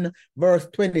 1 verse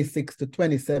 26 to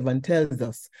 27 tells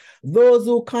us, those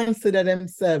who consider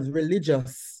themselves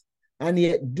religious and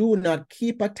yet do not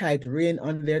keep a tight rein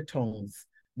on their tongues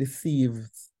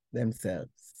deceives themselves,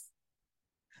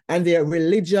 and their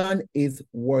religion is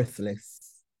worthless.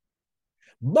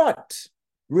 But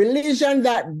religion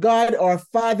that God our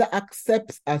Father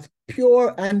accepts as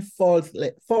pure and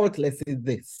faultless is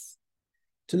this: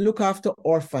 to look after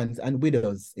orphans and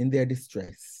widows in their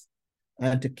distress,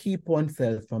 and to keep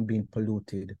oneself from being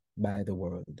polluted by the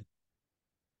world.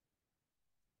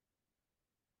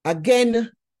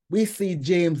 Again, we see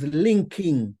James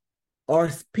linking our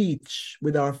speech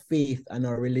with our faith and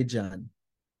our religion.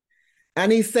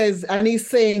 And he's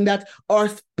saying that our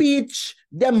speech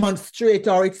demonstrates,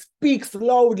 or it speaks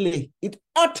loudly, it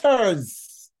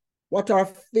utters what our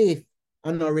faith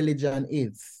and our religion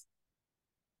is.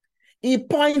 He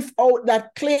points out that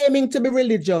claiming to be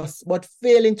religious but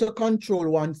failing to control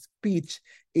one's speech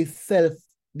is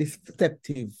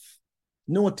self-deceptive.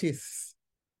 Notice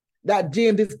that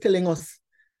James is telling us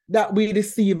that we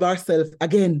deceive ourselves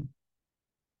again.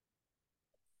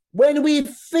 When we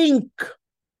think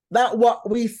that what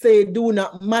we say do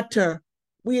not matter,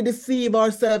 we deceive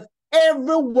ourselves.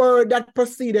 Every word that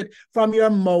proceeded from your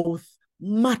mouth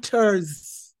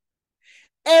matters.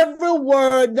 Every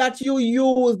word that you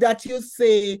use, that you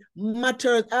say,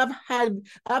 matters. I've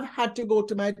had to go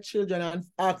to my children and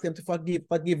ask them to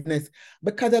forgiveness,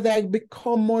 because as I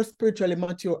become more spiritually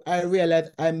mature, I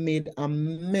realized I made a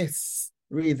mess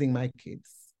raising my kids.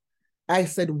 I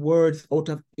said words out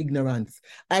of ignorance.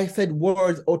 I said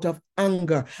words out of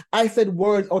anger. I said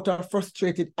words out of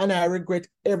frustrated, and I regret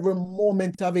every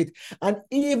moment of it. And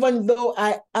even though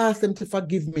I asked them to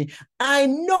forgive me, I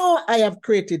know I have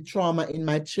created trauma in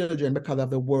my children because of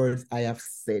the words I have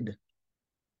said.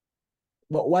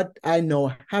 But what I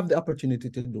now have the opportunity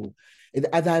to do is,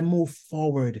 as I move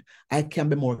forward, I can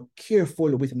be more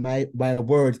careful with my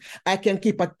words. I can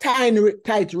keep a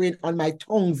tight rein on my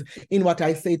tongues in what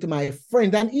I say to my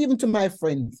friends. And even to my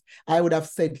friends, I would have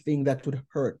said things that would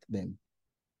hurt them.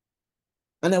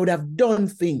 And I would have done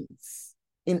things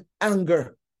in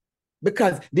anger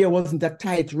because there wasn't a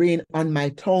tight rein on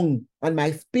my tongue, on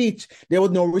my speech. There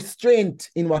was no restraint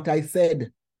in what I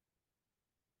said.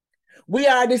 We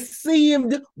are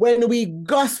deceived when we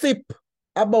gossip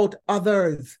about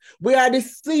others. We are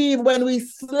deceived when we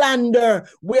slander.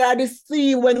 We are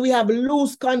deceived when we have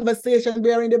loose conversations.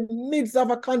 We are in the midst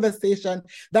of a conversation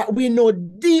that we know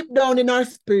deep down in our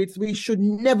spirits we should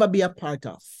never be a part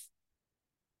of.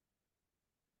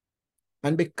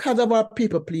 And because of our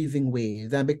people-pleasing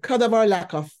ways, and because of our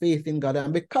lack of faith in God,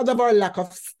 and because of our lack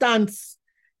of stance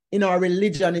in our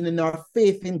religion and in our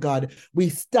faith in God, we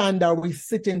stand or we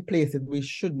sit in places we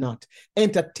should not,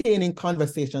 entertaining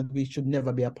conversations we should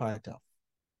never be a part of.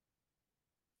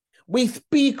 We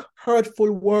speak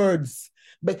hurtful words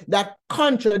that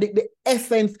contradict the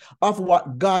essence of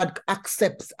what God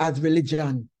accepts as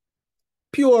religion,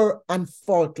 pure and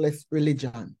faultless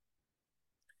religion.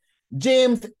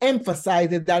 James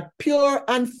emphasizes that pure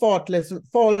and faultless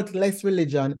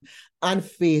religion and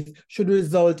faith should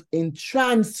result in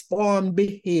transformed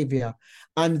behavior,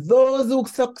 and those who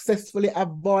successfully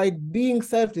avoid being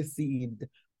self-deceived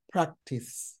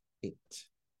practice it.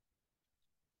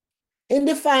 In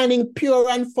defining pure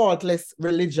and faultless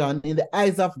religion in the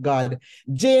eyes of God,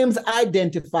 James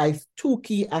identifies two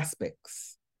key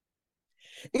aspects.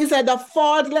 He said the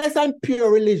faultless and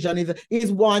pure religion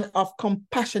is one of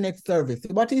compassionate service.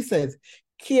 What he says,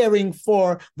 caring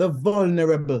for the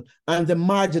vulnerable and the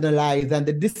marginalized and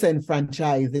the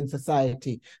disenfranchised in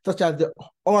society, such as the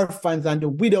orphans and the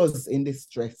widows in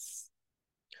distress.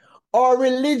 Our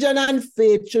religion and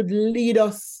faith should lead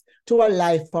us to a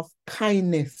life of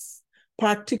kindness,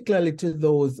 particularly to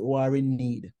those who are in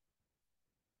need.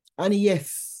 And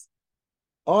yes,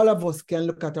 all of us can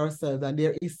look at ourselves and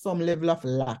there is some level of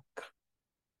lack.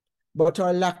 But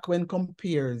our lack, when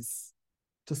compares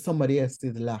to somebody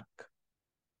else's lack,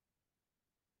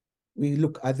 we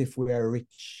look as if we are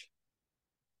rich.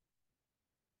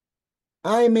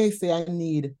 I may say I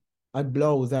need a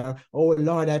blouse, or, oh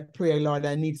Lord, I pray, Lord,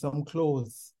 I need some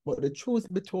clothes. But the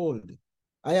truth be told,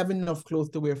 I have enough clothes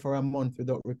to wear for a month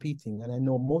without repeating, and I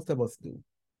know most of us do.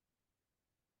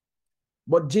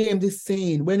 But James is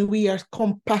saying, when we are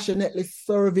compassionately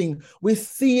serving, we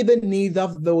see the needs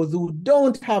of those who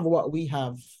don't have what we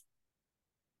have.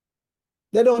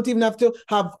 They don't even have to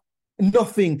have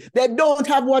nothing. They don't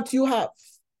have what you have.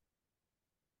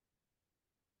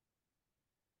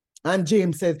 And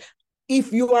James says,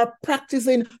 if you are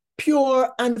practicing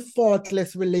pure and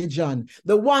faultless religion,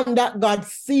 the one that God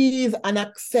sees and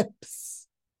accepts,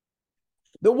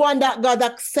 the one that God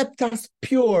accepts as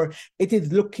pure, it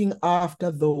is looking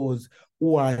after those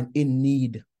who are in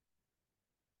need.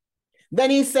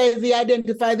 Then he says, he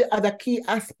identifies the other key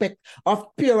aspect of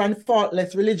pure and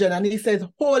faultless religion, and he says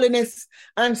holiness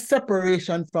and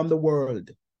separation from the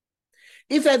world.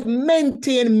 He says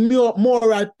maintain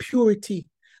moral purity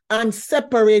and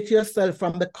separate yourself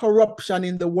from the corruption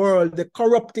in the world, the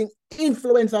corrupting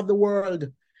influence of the world.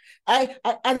 As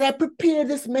I prepared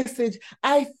this message,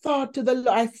 I thought to the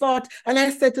Lord, and I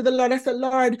said to the Lord, I said,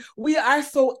 Lord, we are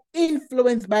so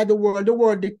influenced by the world. The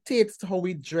world dictates how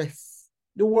we dress.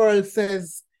 The world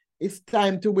says it's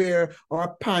time to wear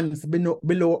our pants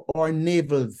below our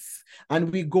navels.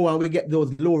 And we go and we get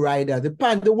those low riders.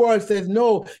 The world says,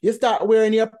 no, you start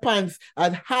wearing your pants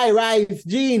as high-rise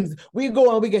jeans. We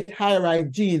go and we get high-rise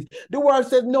jeans. The world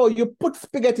says, no, you put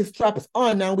spaghetti straps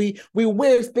on and we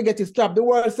wear spaghetti straps. The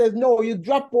world says, no, you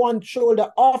drop one shoulder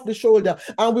off the shoulder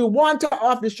and we want it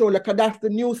off the shoulder because that's the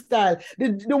new style.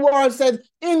 The world says,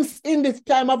 in this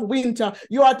time of winter,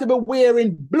 you ought to be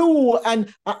wearing blue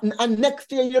and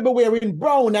next year you'll be wearing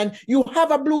brown and you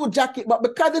have a blue jacket, but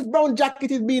because this brown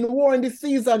jacket is being worn this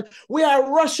season, we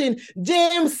are rushing.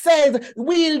 James says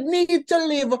we need to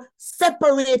live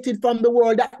separated from the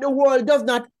world, that the world does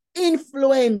not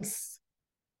influence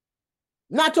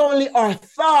not only our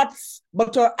thoughts,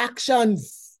 but our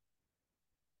actions.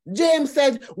 James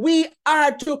says we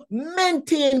are to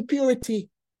maintain purity.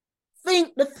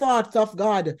 Think the thoughts of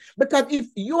God, because if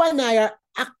you and I are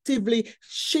actively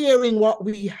sharing what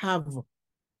we have,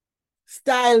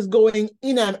 styles going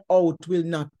in and out will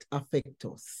not affect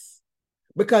us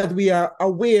because we are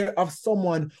aware of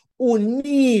someone who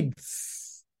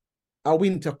needs a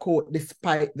winter coat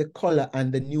despite the color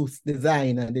and the new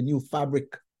design and the new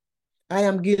fabric. I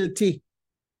am guilty.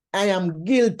 I am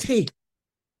guilty.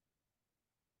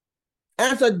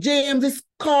 And so James is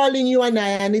calling you and I,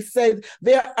 and he says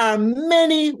there are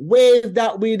many ways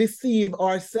that we deceive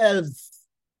ourselves.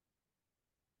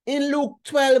 In Luke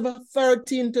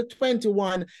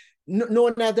 12:13-21,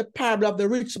 known as the parable of the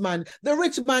rich man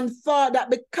thought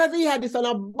that because he had this an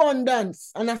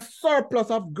abundance and a surplus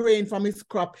of grain from his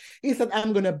crop, he said,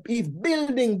 he's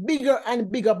building bigger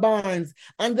and bigger barns.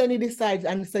 And then he decides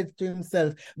and says to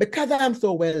himself, because I am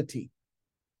so wealthy,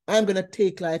 I'm going to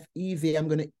take life easy. I'm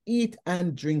going to eat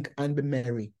and drink and be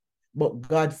merry. But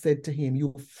God said to him,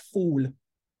 you fool.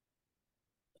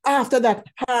 After that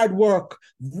hard work,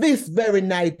 this very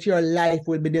night, your life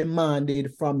will be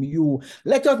demanded from you.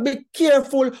 Let us be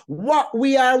careful what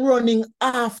we are running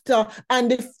after and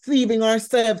deceiving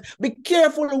ourselves. Be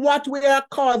careful what we are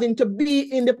causing to be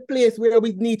in the place where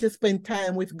we need to spend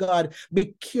time with God.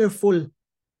 Be careful.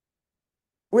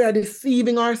 We are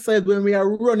deceiving ourselves when we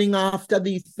are running after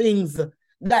these things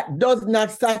that does not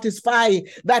satisfy.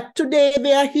 That today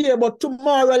they are here, but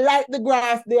tomorrow, like the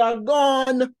grass, they are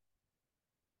gone.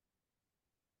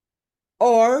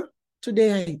 Or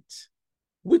tonight,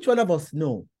 which one of us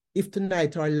know if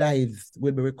tonight our lives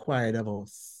will be required of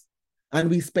us? And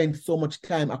we spend so much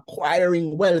time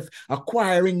acquiring wealth,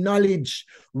 acquiring knowledge,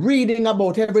 reading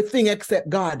about everything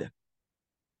except God,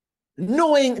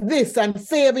 knowing this and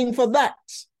saving for that.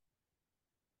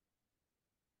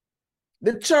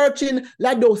 The church in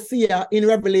Laodicea in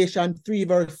Revelation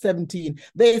 3:17,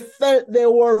 they felt they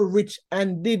were rich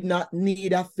and did not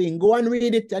need a thing. Go and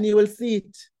read it and you will see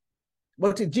it.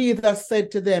 But Jesus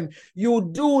said to them, you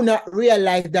do not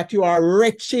realize that you are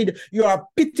wretched, you are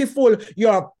pitiful, you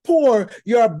are poor,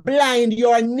 you are blind, you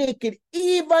are naked.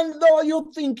 Even though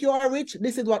you think you are rich,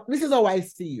 this is how I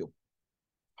see you.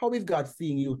 How is God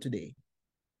seeing you today?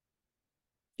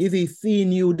 Is he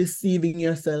seeing you deceiving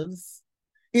yourselves?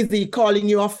 Is he calling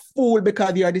you a fool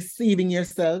because you are deceiving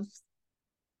yourselves?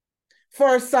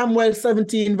 1 Samuel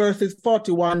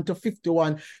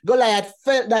 17:41-51, Goliath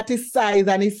felt that his size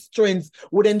and his strength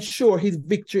would ensure his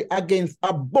victory against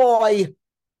a boy.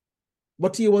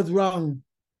 But he was wrong.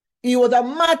 He was a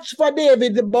match for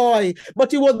David, the boy,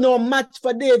 but he was no match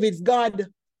for David's God.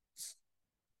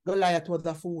 Goliath was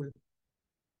a fool.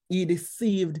 He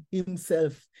deceived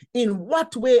himself. In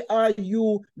what way are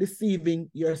you deceiving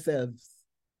yourselves?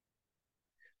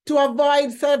 To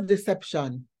avoid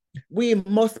self-deception, we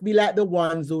must be like the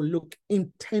ones who look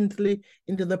intently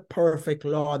into the perfect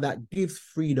law that gives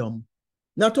freedom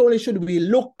Not only should we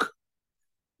look,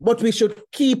 but we should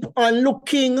keep on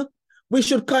looking. We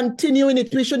should continue in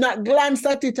it. We should not glance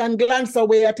at it and glance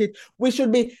away at it. We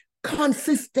should be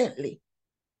consistently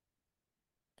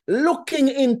looking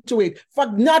into it,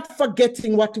 for not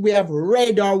forgetting what we have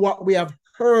read or what we have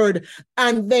heard,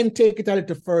 and then take it a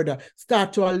little further.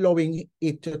 Start to allowing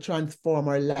it to transform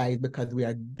our lives because we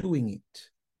are doing it.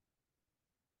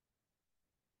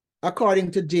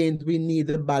 According to James, we need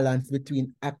the balance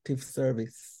between active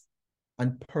service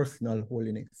and personal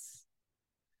holiness.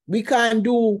 We can't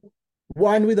do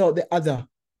one without the other,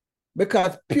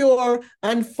 because pure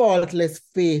and faultless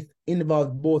faith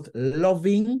involves both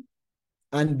loving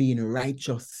and being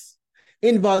righteous.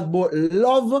 Involves both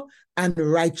love and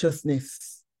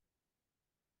righteousness.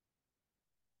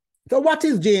 So what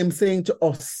is James saying to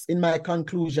us in my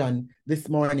conclusion this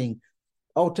morning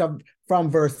from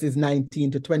verses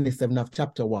 19 to 27 of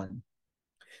chapter 1?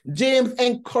 James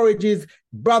encourages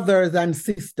brothers and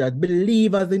sisters,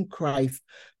 believers in Christ,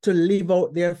 to live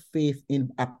out their faith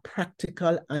in a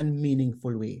practical and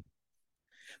meaningful way.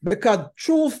 Because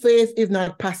true faith is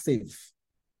not passive.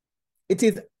 It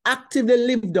is actively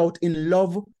lived out in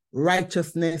love,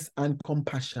 righteousness, and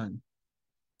compassion.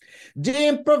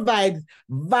 James provides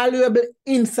valuable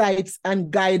insights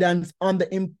and guidance on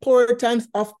the importance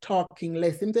of talking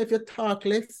less. If you talk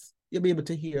less, you'll be able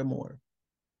to hear more.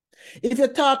 If you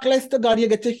talk less to God, you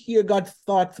get to hear God's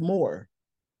thoughts more.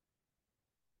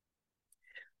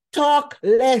 Talk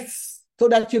less so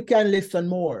that you can listen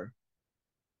more.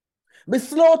 Be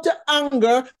slow to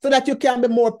anger so that you can be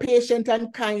more patient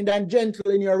and kind and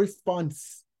gentle in your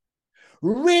response.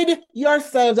 Rid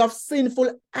yourselves of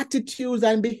sinful attitudes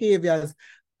and behaviors,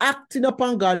 acting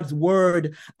upon God's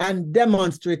word and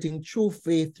demonstrating true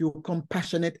faith through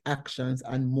compassionate actions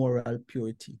and moral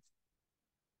purity.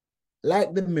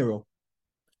 Like the mirror,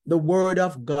 the word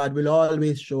of God will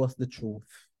always show us the truth.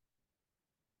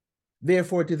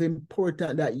 Therefore, it is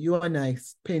important that you and I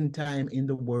spend time in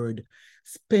the word,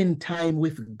 spend time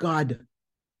with God.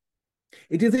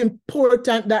 It is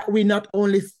important that we not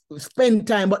only spend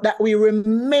time, but that we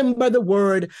remember the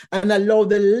word and allow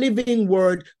the living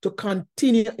word to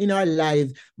continue in our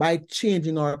lives by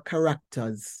changing our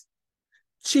characters,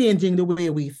 changing the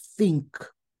way we think,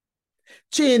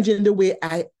 changing the way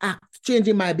I act,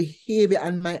 changing my behavior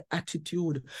and my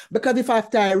attitude. Because if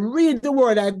after I read the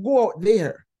word, I go out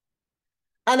there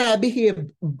and I behave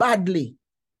badly.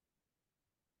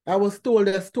 I was told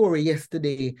a story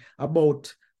yesterday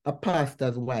about a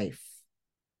pastor's wife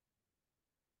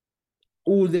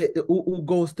who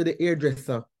goes to the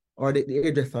hairdresser or the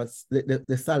hairdresser's,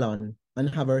 the salon, and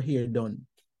have her hair done.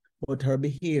 But her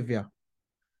behavior,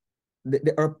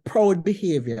 her proud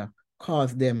behavior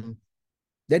caused them,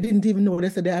 they didn't even know. They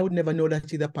said, I would never know that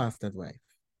she's a pastor's wife.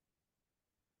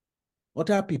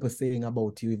 What are people saying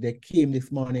about you if they came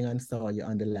this morning and saw you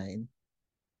on the line?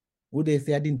 Would they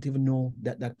say, I didn't even know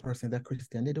that that person is a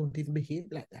Christian? They don't even behave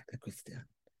like that, a Christian.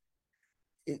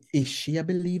 Is she a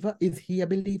believer? Is he a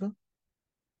believer?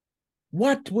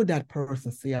 What would that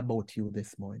person say about you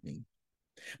this morning?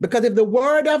 Because if the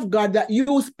word of God that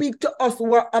you speak to us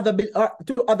or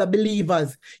to other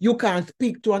believers, you can't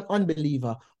speak to an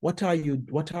unbeliever. What are you?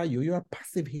 You're a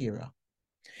passive hearer.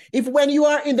 If when you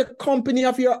are in the company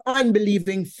of your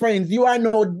unbelieving friends, you are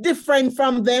no different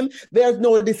from them, there's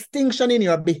no distinction in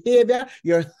your behavior,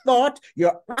 your thought,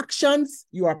 your actions,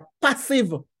 you are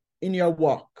passive in your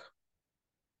walk.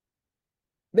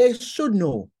 They should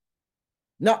know,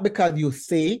 not because you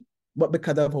say, but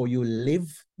because of how you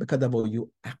live, because of how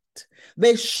you act.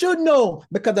 They should know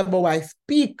because of how I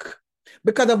speak,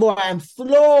 because of how I'm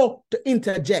slow to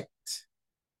interject.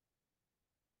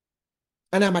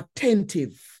 And I'm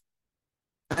attentive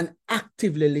and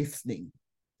actively listening.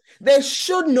 They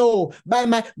should know by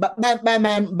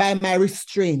my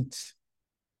restraint.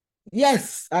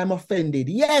 Yes, I'm offended.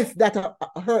 Yes, that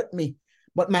hurt me.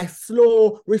 But my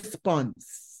slow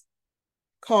response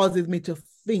causes me to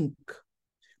think,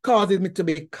 causes me to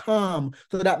be calm,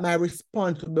 so that my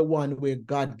response will be one where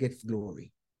God gets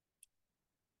glory.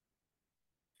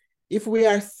 If we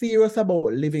are serious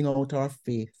about living out our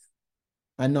faith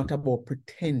and not about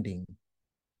pretending,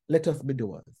 let us be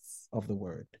doers of the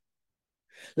word.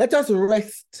 Let us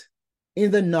rest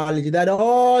in the knowledge that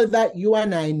all that you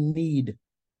and I need,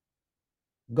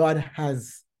 God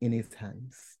has in his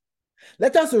hands.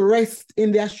 Let us rest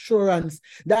in the assurance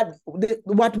that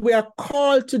what we are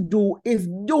called to do is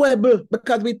doable,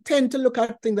 because we tend to look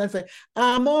at things and say,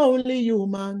 I'm only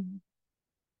human.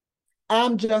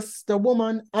 I'm just a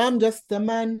woman. I'm just a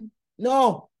man.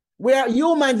 No, we are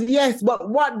humans, yes, but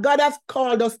what God has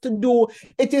called us to do,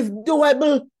 it is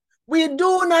doable. We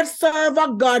do not serve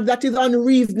a God that is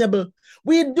unreasonable.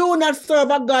 We do not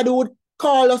serve a God who would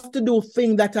call us to do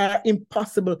things that are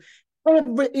impossible.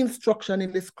 Every instruction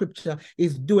in the scripture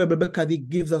is doable because he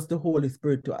gives us the Holy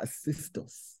Spirit to assist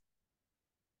us.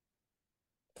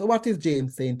 So what is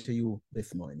James saying to you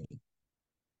this morning?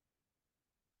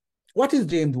 What is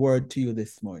James' word to you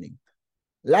this morning?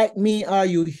 Like me, are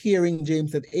you hearing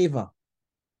James said, Ava?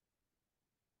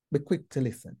 Be quick to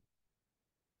listen.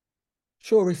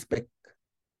 Show respect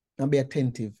and be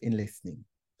attentive in listening.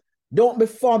 Don't be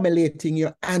formulating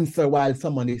your answer while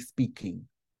someone is speaking.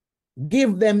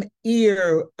 Give them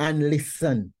ear and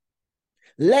listen.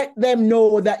 Let them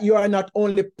know that you are not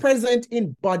only present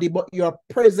in body, but you're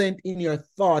present in your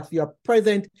thoughts. You're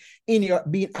present in your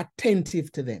being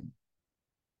attentive to them.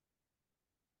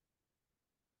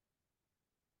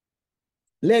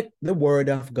 Let the word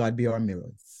of God be our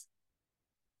mirrors.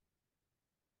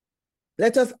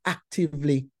 Let us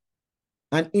actively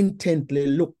and intently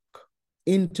look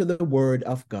into the word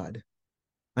of God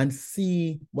and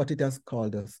see what it has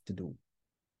called us to do.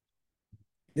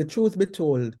 The truth be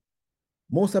told,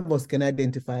 most of us can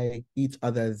identify each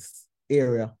other's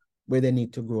area where they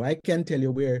need to grow. I can tell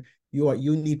you where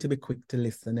you need to be quick to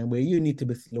listen and where you need to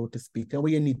be slow to speak and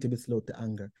where you need to be slow to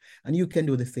anger. And you can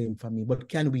do the same for me, but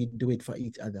can we do it for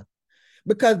each other?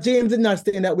 Because James is not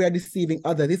saying that we are deceiving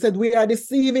others. He said we are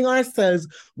deceiving ourselves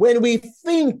when we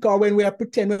think or when we are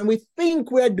pretending, when we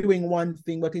think we are doing one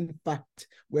thing, but in fact,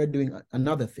 we're doing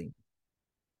another thing.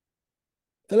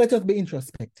 So let us be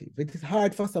introspective. It is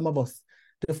hard for some of us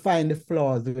to find the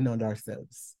flaws within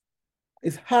ourselves.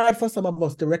 It's hard for some of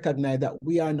us to recognize that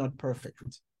we are not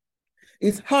perfect.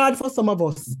 It's hard for some of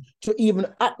us to even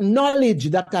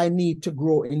acknowledge that I need to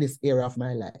grow in this area of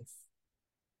my life.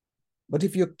 But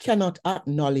if you cannot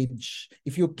acknowledge,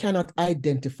 if you cannot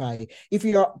identify, if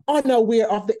you are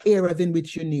unaware of the areas in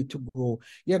which you need to grow,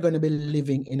 you're going to be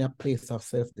living in a place of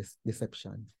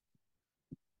self-deception.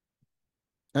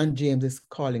 And James is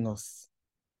calling us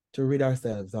to rid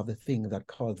ourselves of the things that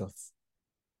cause us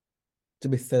to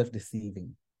be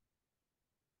self-deceiving.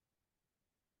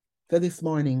 So this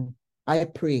morning, I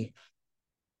pray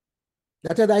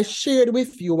that as I shared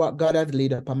with you what God has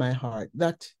laid upon my heart,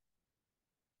 that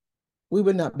we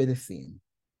will not be the same.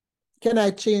 Can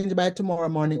I change by tomorrow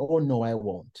morning? Oh, no, I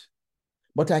won't.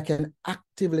 But I can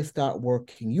actively start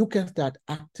working. You can start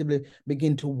actively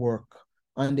begin to work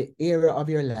on the area of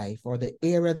your life or the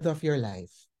areas of your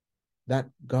life that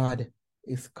God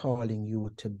is calling you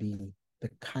to be the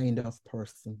kind of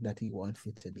person that he wants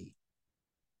you to be.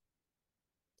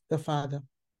 So, Father,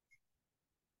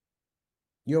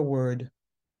 your word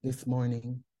this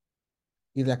morning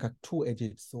is like a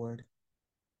two-edged sword.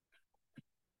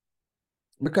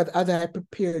 Because as I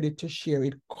prepared it to share,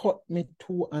 it cut me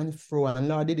to and fro. And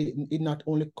Lord, it not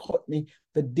only cut me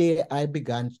the day I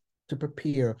began to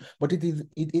prepare, but it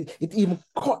even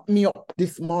cut me up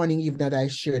this morning, even that I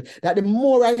shared. That the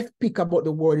more I speak about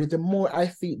the word, the more I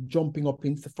see it jumping up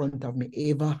in front of me.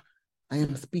 Ava, I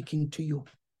am speaking to you.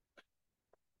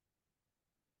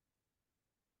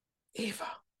 Ava.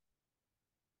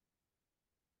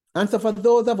 And so for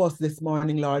those of us this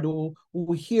morning, Lord,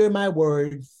 who hear my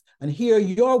words and hear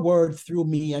your words through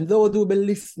me, and those who will be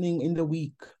listening in the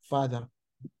week, Father,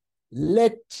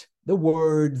 let the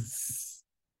words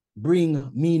bring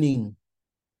meaning.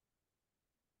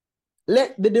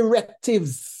 Let the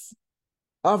directives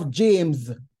of James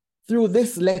through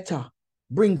this letter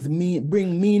bring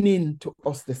meaning to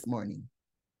us this morning.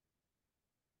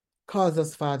 Cause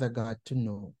us, Father God, to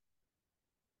know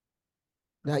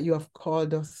that you have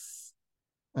called us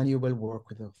and you will work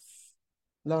with us.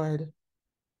 Lord,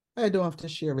 I don't have to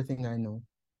share everything I know.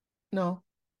 No.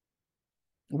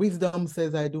 Wisdom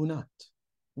says I do not.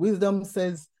 Wisdom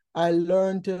says I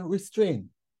learn to restrain.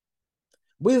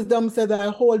 Wisdom says I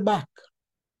hold back.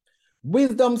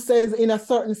 Wisdom says in a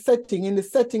certain setting, in the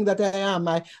setting that I am,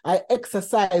 I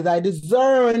exercise, I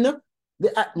discern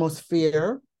the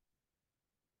atmosphere,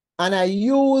 and I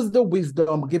use the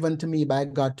wisdom given to me by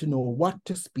God to know what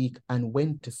to speak and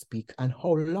when to speak and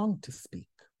how long to speak.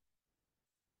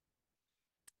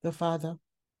 The Father,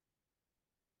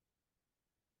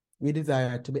 we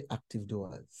desire to be active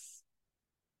doers.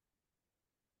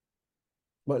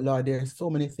 But Lord, there are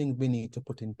so many things we need to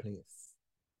put in place.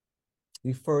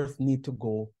 We first need to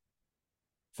go.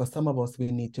 For some of us,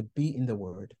 we need to be in the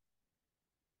word.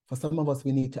 For some of us,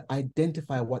 we need to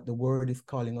identify what the word is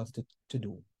calling us to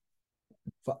do.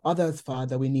 For others,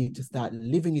 Father, we need to start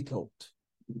living it out.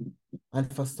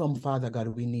 And for some, Father God,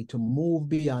 we need to move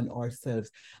beyond ourselves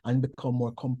and become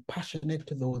more compassionate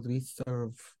to those we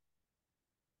serve.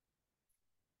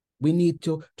 We need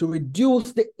to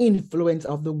reduce the influence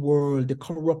of the world, the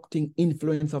corrupting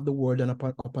influence of the world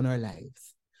upon our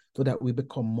lives, so that we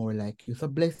become more like you. So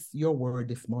bless your word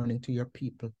this morning to your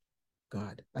people,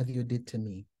 God, as you did to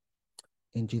me.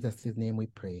 In Jesus' name we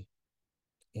pray.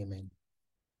 Amen.